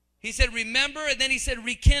 He said, remember, and then he said,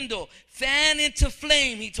 rekindle. Fan into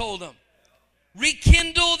flame, he told them.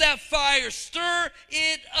 Rekindle that fire. Stir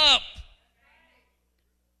it up.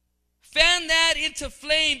 Fan that into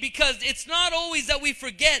flame, because it's not always that we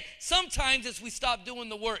forget. Sometimes it's we stop doing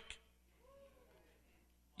the work.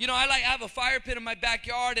 You know, I have a fire pit in my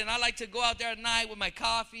backyard, and I like to go out there at night with my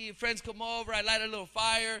coffee. Friends come over. I light a little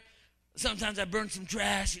fire. Sometimes I burn some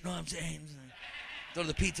trash. You know what I'm saying? Throw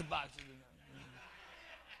the pizza box.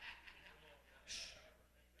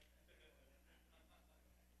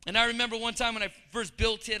 And I remember one time when I first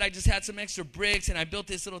built it, I just had some extra bricks, and I built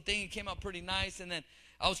this little thing. It came out pretty nice, and then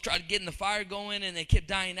I was trying to get the fire going, and it kept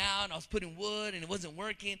dying out, and I was putting wood, and it wasn't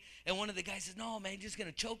working. And one of the guys says, no, man, you're just going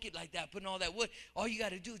to choke it like that, putting all that wood. All you got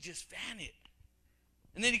to do is just fan it.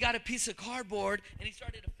 And then he got a piece of cardboard, and he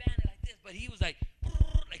started to fan it like this, but he was like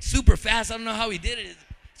super fast. I don't know how he did it.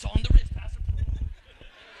 It's on the wrist, Pastor.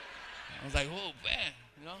 I was like, oh, man,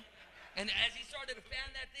 you know. And as he started to fan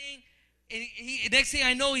that thing, and next thing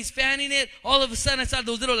I know, he's fanning it. All of a sudden, I saw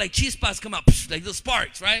those little like chispas come up, like little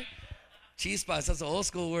sparks, right? Chispas, that's an old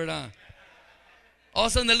school word, huh? All of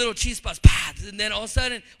a sudden, the little chispas, and then all of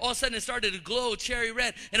a sudden, it started to glow cherry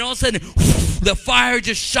red, and all of a sudden, the fire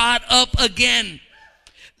just shot up again,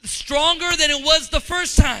 stronger than it was the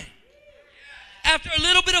first time. After a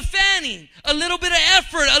little bit of fanning, a little bit of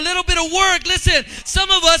effort, a little bit of work. Listen, some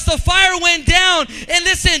of us, the fire went down. And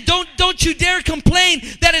listen, don't you dare complain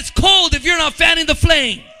that it's cold if you're not fanning the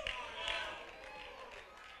flame.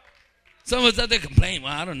 Some of us out there complain,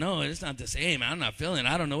 well, I don't know. It's not the same. I'm not feeling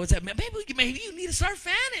it. I don't know what's happening. Maybe you need to start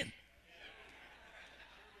fanning.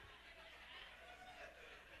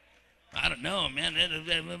 I don't know, man.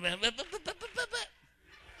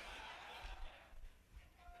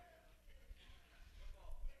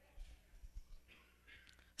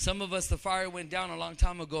 Some of us, the fire went down a long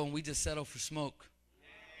time ago, and we just settle for smoke.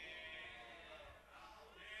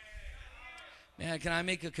 Man, can I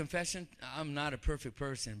make a confession? I'm not a perfect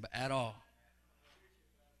person, but at all.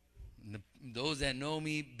 Those that know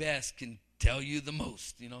me best can tell you the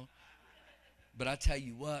most, you know. But I tell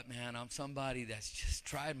you what, man, I'm somebody that's just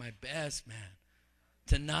tried my best, man,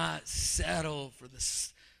 to not settle for the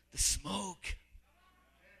smoke.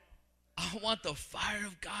 I want the fire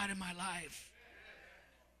of God in my life.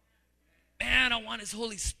 Man, I want his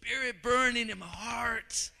Holy Spirit burning in my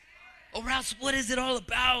heart. Or else, what is it all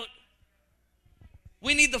about?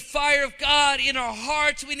 We need the fire of God in our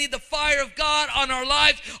hearts. We need the fire of God on our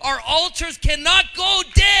lives. Our altars cannot go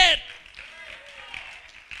dead.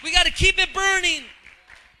 We got to keep it burning.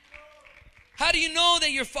 How do you know that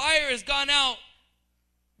your fire has gone out?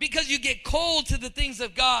 Because you get cold to the things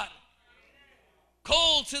of God.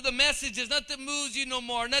 Cold to the messages. Nothing moves you no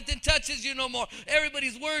more. Nothing touches you no more.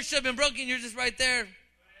 Everybody's worshiping, broken. You're just right there.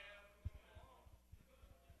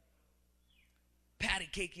 Patty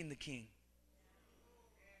caking the king.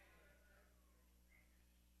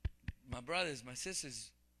 My brothers, my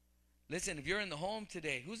sisters, listen, if you're in the home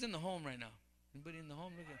today, who's in the home right now? Anybody in the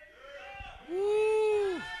home? Look at.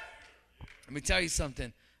 Woo! Let me tell you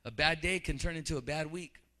something. A bad day can turn into a bad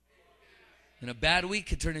week. And a bad week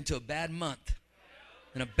can turn into a bad month.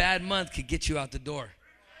 And a bad month could get you out the door.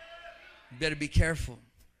 You better be careful.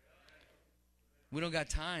 We don't got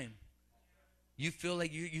time. You feel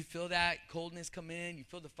like you feel that coldness come in. You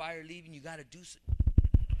feel the fire leaving. You got to do something.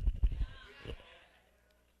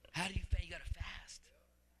 How do you fast? You got to fast.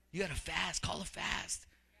 You got to fast. Call a fast.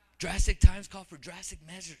 Drastic times call for drastic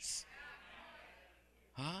measures.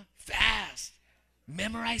 Huh? Fast.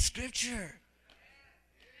 Memorize scripture.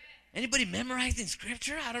 Anybody memorizing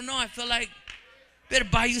scripture? I don't know. I feel like better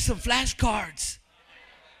buy you some flashcards.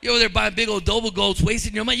 You're over there buying big old double goats,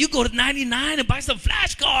 wasting your money. You go to 99 and buy some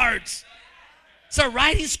flashcards. Start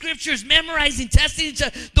writing scriptures, memorizing, testing each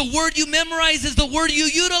other. The word you memorize is the word you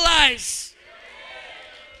utilize.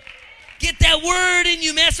 Get that word in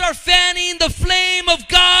you, man. Start fanning the flame of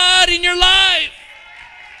God in your life.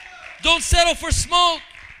 Don't settle for smoke.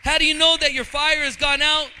 How do you know that your fire has gone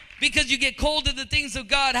out? Because you get cold to the things of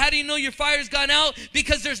God. How do you know your fire has gone out?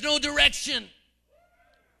 Because there's no direction.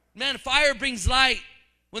 Man, fire brings light.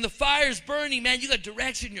 When the fire is burning, man, you got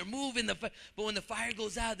direction. You're moving. But when the fire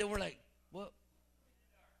goes out, then we're like, what?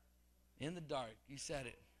 In the dark. You said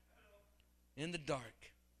it. In the dark.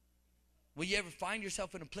 Will you ever find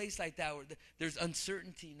yourself in a place like that where there's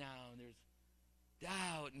uncertainty now and there's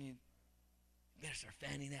doubt and you better start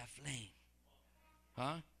fanning that flame?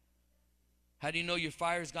 Huh? How do you know your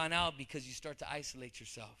fire's gone out? Because you start to isolate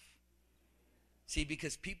yourself. See,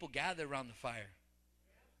 because people gather around the fire.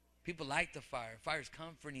 People like the fire. Fire's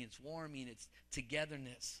comforting, it's warming, it's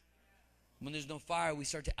togetherness. When there's no fire, we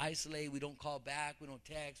start to isolate. We don't call back. We don't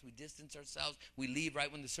text. We distance ourselves. We leave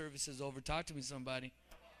right when the service is over. Talk to me, somebody.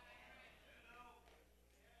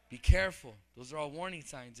 Be careful. Those are all warning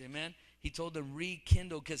signs, amen? He told them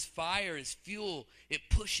rekindle because fire is fuel. It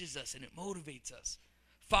pushes us and it motivates us.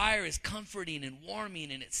 Fire is comforting and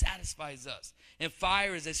warming and it satisfies us. And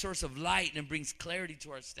fire is a source of light and it brings clarity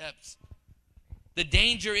to our steps. The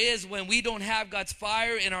danger is when we don't have God's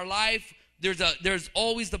fire in our life, there's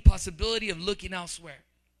always the possibility of looking elsewhere.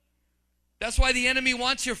 That's why the enemy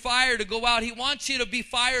wants your fire to go out. He wants you to be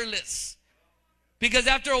fireless. Because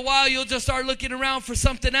after a while, you'll just start looking around for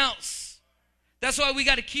something else. That's why we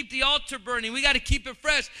got to keep the altar burning. We got to keep it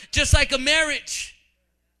fresh, just like a marriage.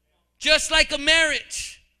 Just like a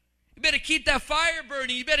marriage. You better keep that fire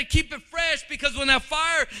burning. You better keep it fresh because when that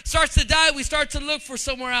fire starts to die, we start to look for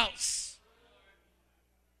somewhere else.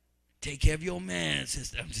 Take care of your man,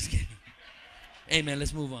 sister. I'm just kidding. Amen.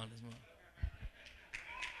 Let's move on. Let's move on.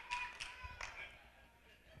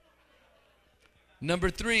 Number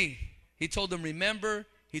 3, he told them remember,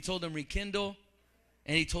 he told them rekindle,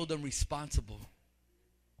 and he told them responsible.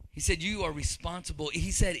 He said you are responsible.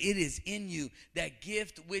 He said it is in you. That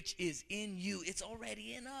gift which is in you, it's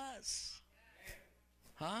already in us.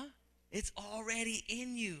 Huh? It's already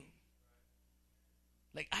in you.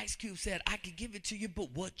 Like Ice Cube said, I could give it to you, but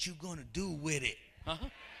what you gonna do with it? Huh?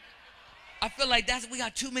 I feel like we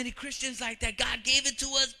got too many Christians like that. God gave it to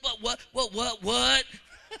us, but what?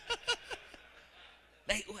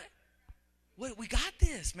 Like what? We got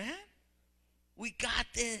this, man. We got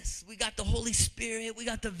this. We got the Holy Spirit. We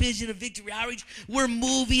got the vision of Victory Outreach. We're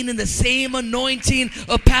moving in the same anointing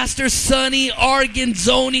of Pastor Sonny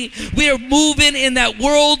Arganzoni. We are moving in that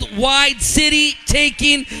worldwide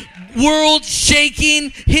city-taking, world-shaking,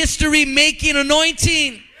 history-making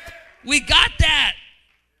anointing. We got that.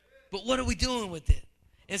 But what are we doing with it?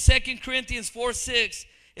 In 2 Corinthians 4:6,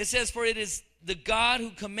 it says, for it is the God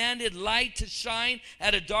who commanded light to shine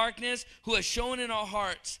out of darkness, who has shown in our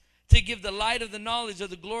hearts to give the light of the knowledge of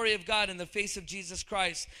the glory of God in the face of Jesus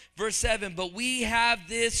Christ. Verse 7, but we have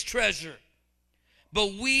this treasure.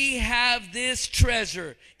 But we have this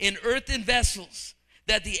treasure in earthen vessels,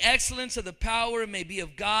 that the excellence of the power may be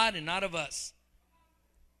of God and not of us.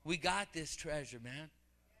 We got this treasure, man.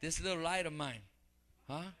 This little light of mine.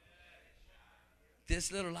 Huh?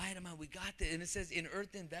 This little light of mine, we got this. And it says in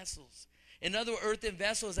earthen vessels. Another earthen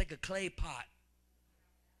vessel is like a clay pot.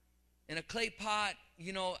 And a clay pot,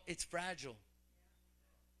 you know, it's fragile.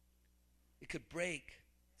 It could break.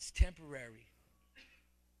 It's temporary.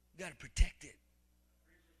 We got to protect it.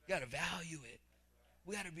 We got to value it.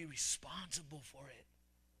 We got to be responsible for it.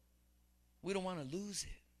 We don't want to lose it.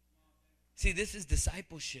 See, this is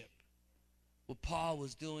discipleship. what Paul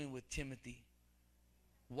was doing with Timothy.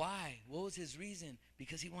 Why? What was his reason?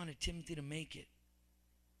 Because he wanted Timothy to make it.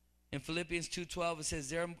 In Philippians 2:12 it says,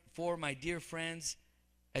 therefore, my dear friends,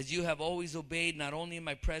 as you have always obeyed, not only in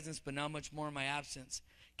my presence, but now much more in my absence,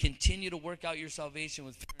 continue to work out your salvation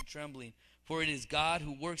with fear and trembling. For it is God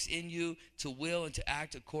who works in you to will and to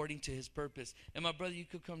act according to his purpose. And my brother, you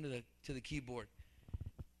could come to the keyboard.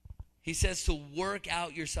 He says to work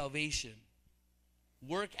out your salvation.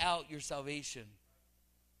 Work out your salvation.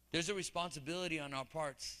 There's a responsibility on our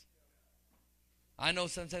parts. I know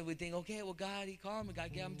sometimes we think, okay, well, God, he called me. God,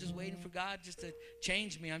 I'm just waiting for God just to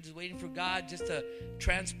change me. I'm just waiting for God just to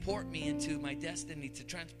transport me into my destiny, to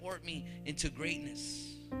transport me into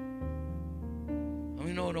greatness. I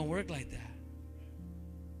mean, no, it don't work like that.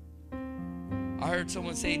 I heard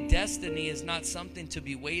someone say destiny is not something to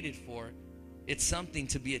be waited for. It's something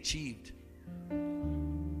to be achieved.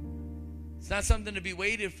 It's not something to be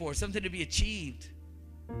waited for, something to be achieved.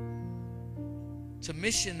 It's a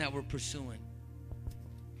mission that we're pursuing.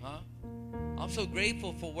 Huh? I'm so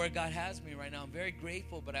grateful for where God has me right now. I'm very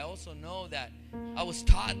grateful, but I also know that I was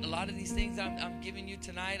taught a lot of these things I'm giving you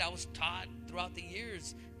tonight. I was taught throughout the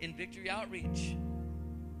years in Victory Outreach.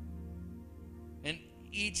 And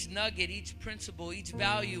each nugget, each principle, each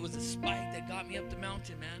value was a spike that got me up the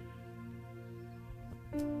mountain, man.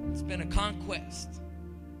 It's been a conquest.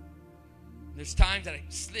 There's times that I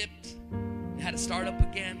slipped and had to start up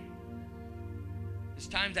again. There's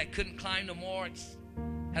times I couldn't climb no more. I just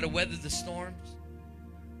had to weather the storms.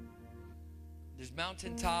 There's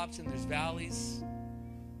mountaintops and there's valleys.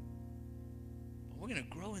 But we're going to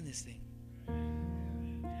grow in this thing.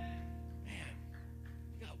 Man,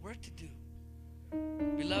 we got work to do.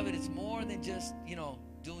 Beloved, it's more than just,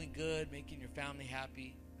 doing good, making your family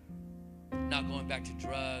happy, not going back to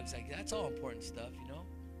drugs. Like, that's all important stuff,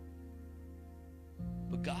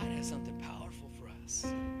 But God has something powerful for us.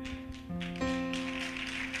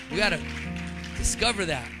 We got to discover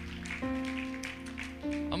that.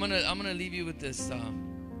 I'm gonna leave you with this,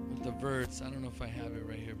 with the verse. I don't know if I have it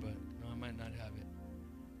right here, but no, I might not have it.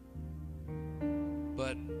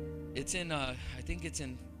 But it's in, I think it's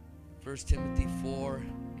in 1 Timothy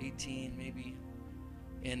 4:18 maybe.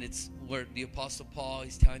 And it's where the Apostle Paul,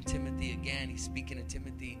 he's telling Timothy again, he's speaking to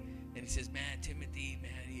Timothy, and he says, man, Timothy,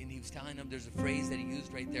 man, and he was telling him, there's a phrase that he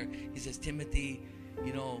used right there. He says, Timothy,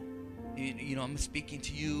 I'm speaking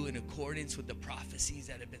to you in accordance with the prophecies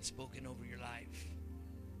that have been spoken over your life.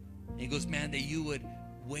 And he goes, man, that you would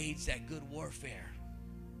wage that good warfare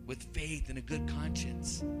with faith and a good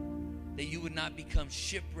conscience, that you would not become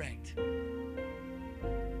shipwrecked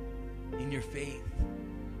in your faith.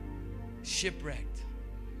 Shipwrecked.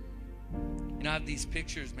 I have these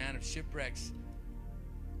pictures, man, of shipwrecks.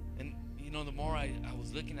 And, the more I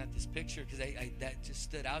was looking at this picture, because that just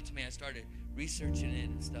stood out to me. I started researching it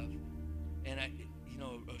and stuff. And,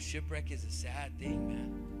 a shipwreck is a sad thing,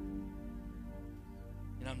 man.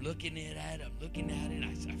 And I'm looking at it. I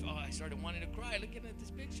started wanting to cry looking at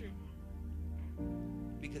this picture.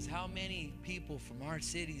 Because how many people from our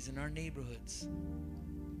cities and our neighborhoods,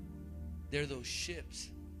 they're those ships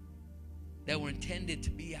that were intended to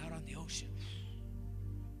be out on the ocean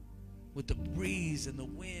with the breeze and the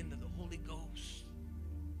wind and the Holy Ghost,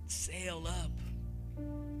 sail up,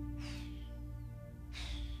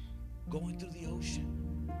 going through the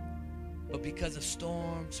ocean. But because of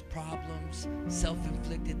storms, problems,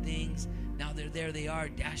 self-inflicted things, now they are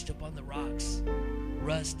dashed up on the rocks,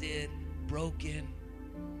 rusted, broken,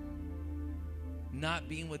 not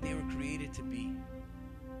being what they were created to be.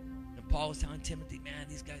 Paul was telling Timothy, man,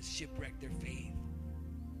 these guys shipwrecked their faith.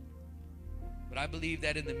 But I believe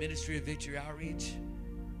that in the ministry of Victory Outreach,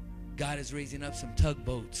 God is raising up some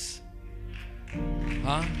tugboats.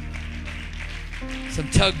 Huh? Some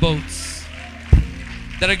tugboats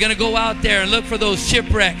that are going to go out there and look for those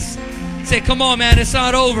shipwrecks. Say, come on, man, it's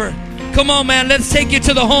not over. Come on, man, let's take you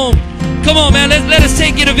to the home. Come on, man, let us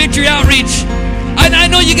take you to Victory Outreach. I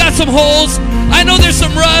know you got some holes. I know there's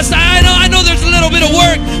some rust. I know there's a little bit of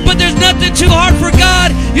work, but there's nothing too hard for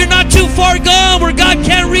God. You're not too far gone where God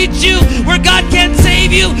can't reach you, where God can't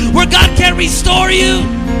save you, where God can't restore you.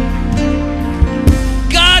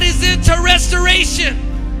 God is into restoration.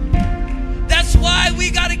 That's why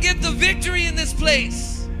we got to get the victory in this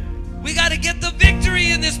place. We got to get the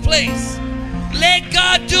victory in this place. Let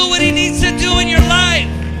God do what He needs to do in your life,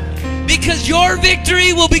 because your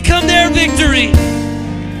victory will become their victory.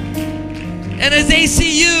 And as they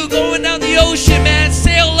see you going down the ocean, man,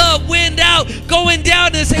 sail up, wind out, going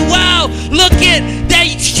down, and say, wow, look at that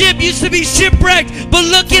ship used to be shipwrecked, but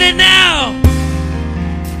look at it now.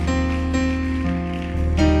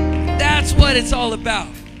 That's what it's all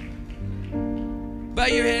about. Bow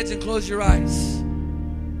your heads and close your eyes.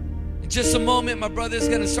 In just a moment, my brother is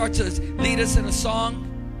going to start to lead us in a song.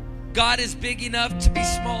 God is big enough to be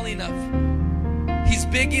small enough. He's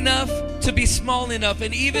big enough to be small enough.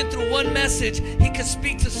 And even through one message, He can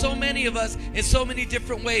speak to so many of us in so many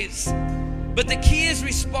different ways. But the key is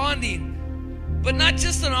responding. But not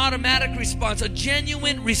just an automatic response, a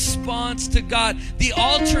genuine response to God. The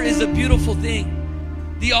altar is a beautiful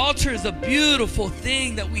thing. The altar is a beautiful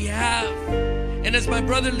thing that we have. And as my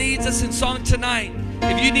brother leads us in song tonight,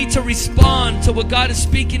 if you need to respond to what God is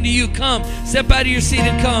speaking to you, come. Step out of your seat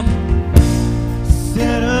and come.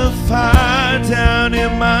 Set a fire down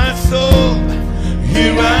in my soul.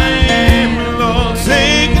 Here I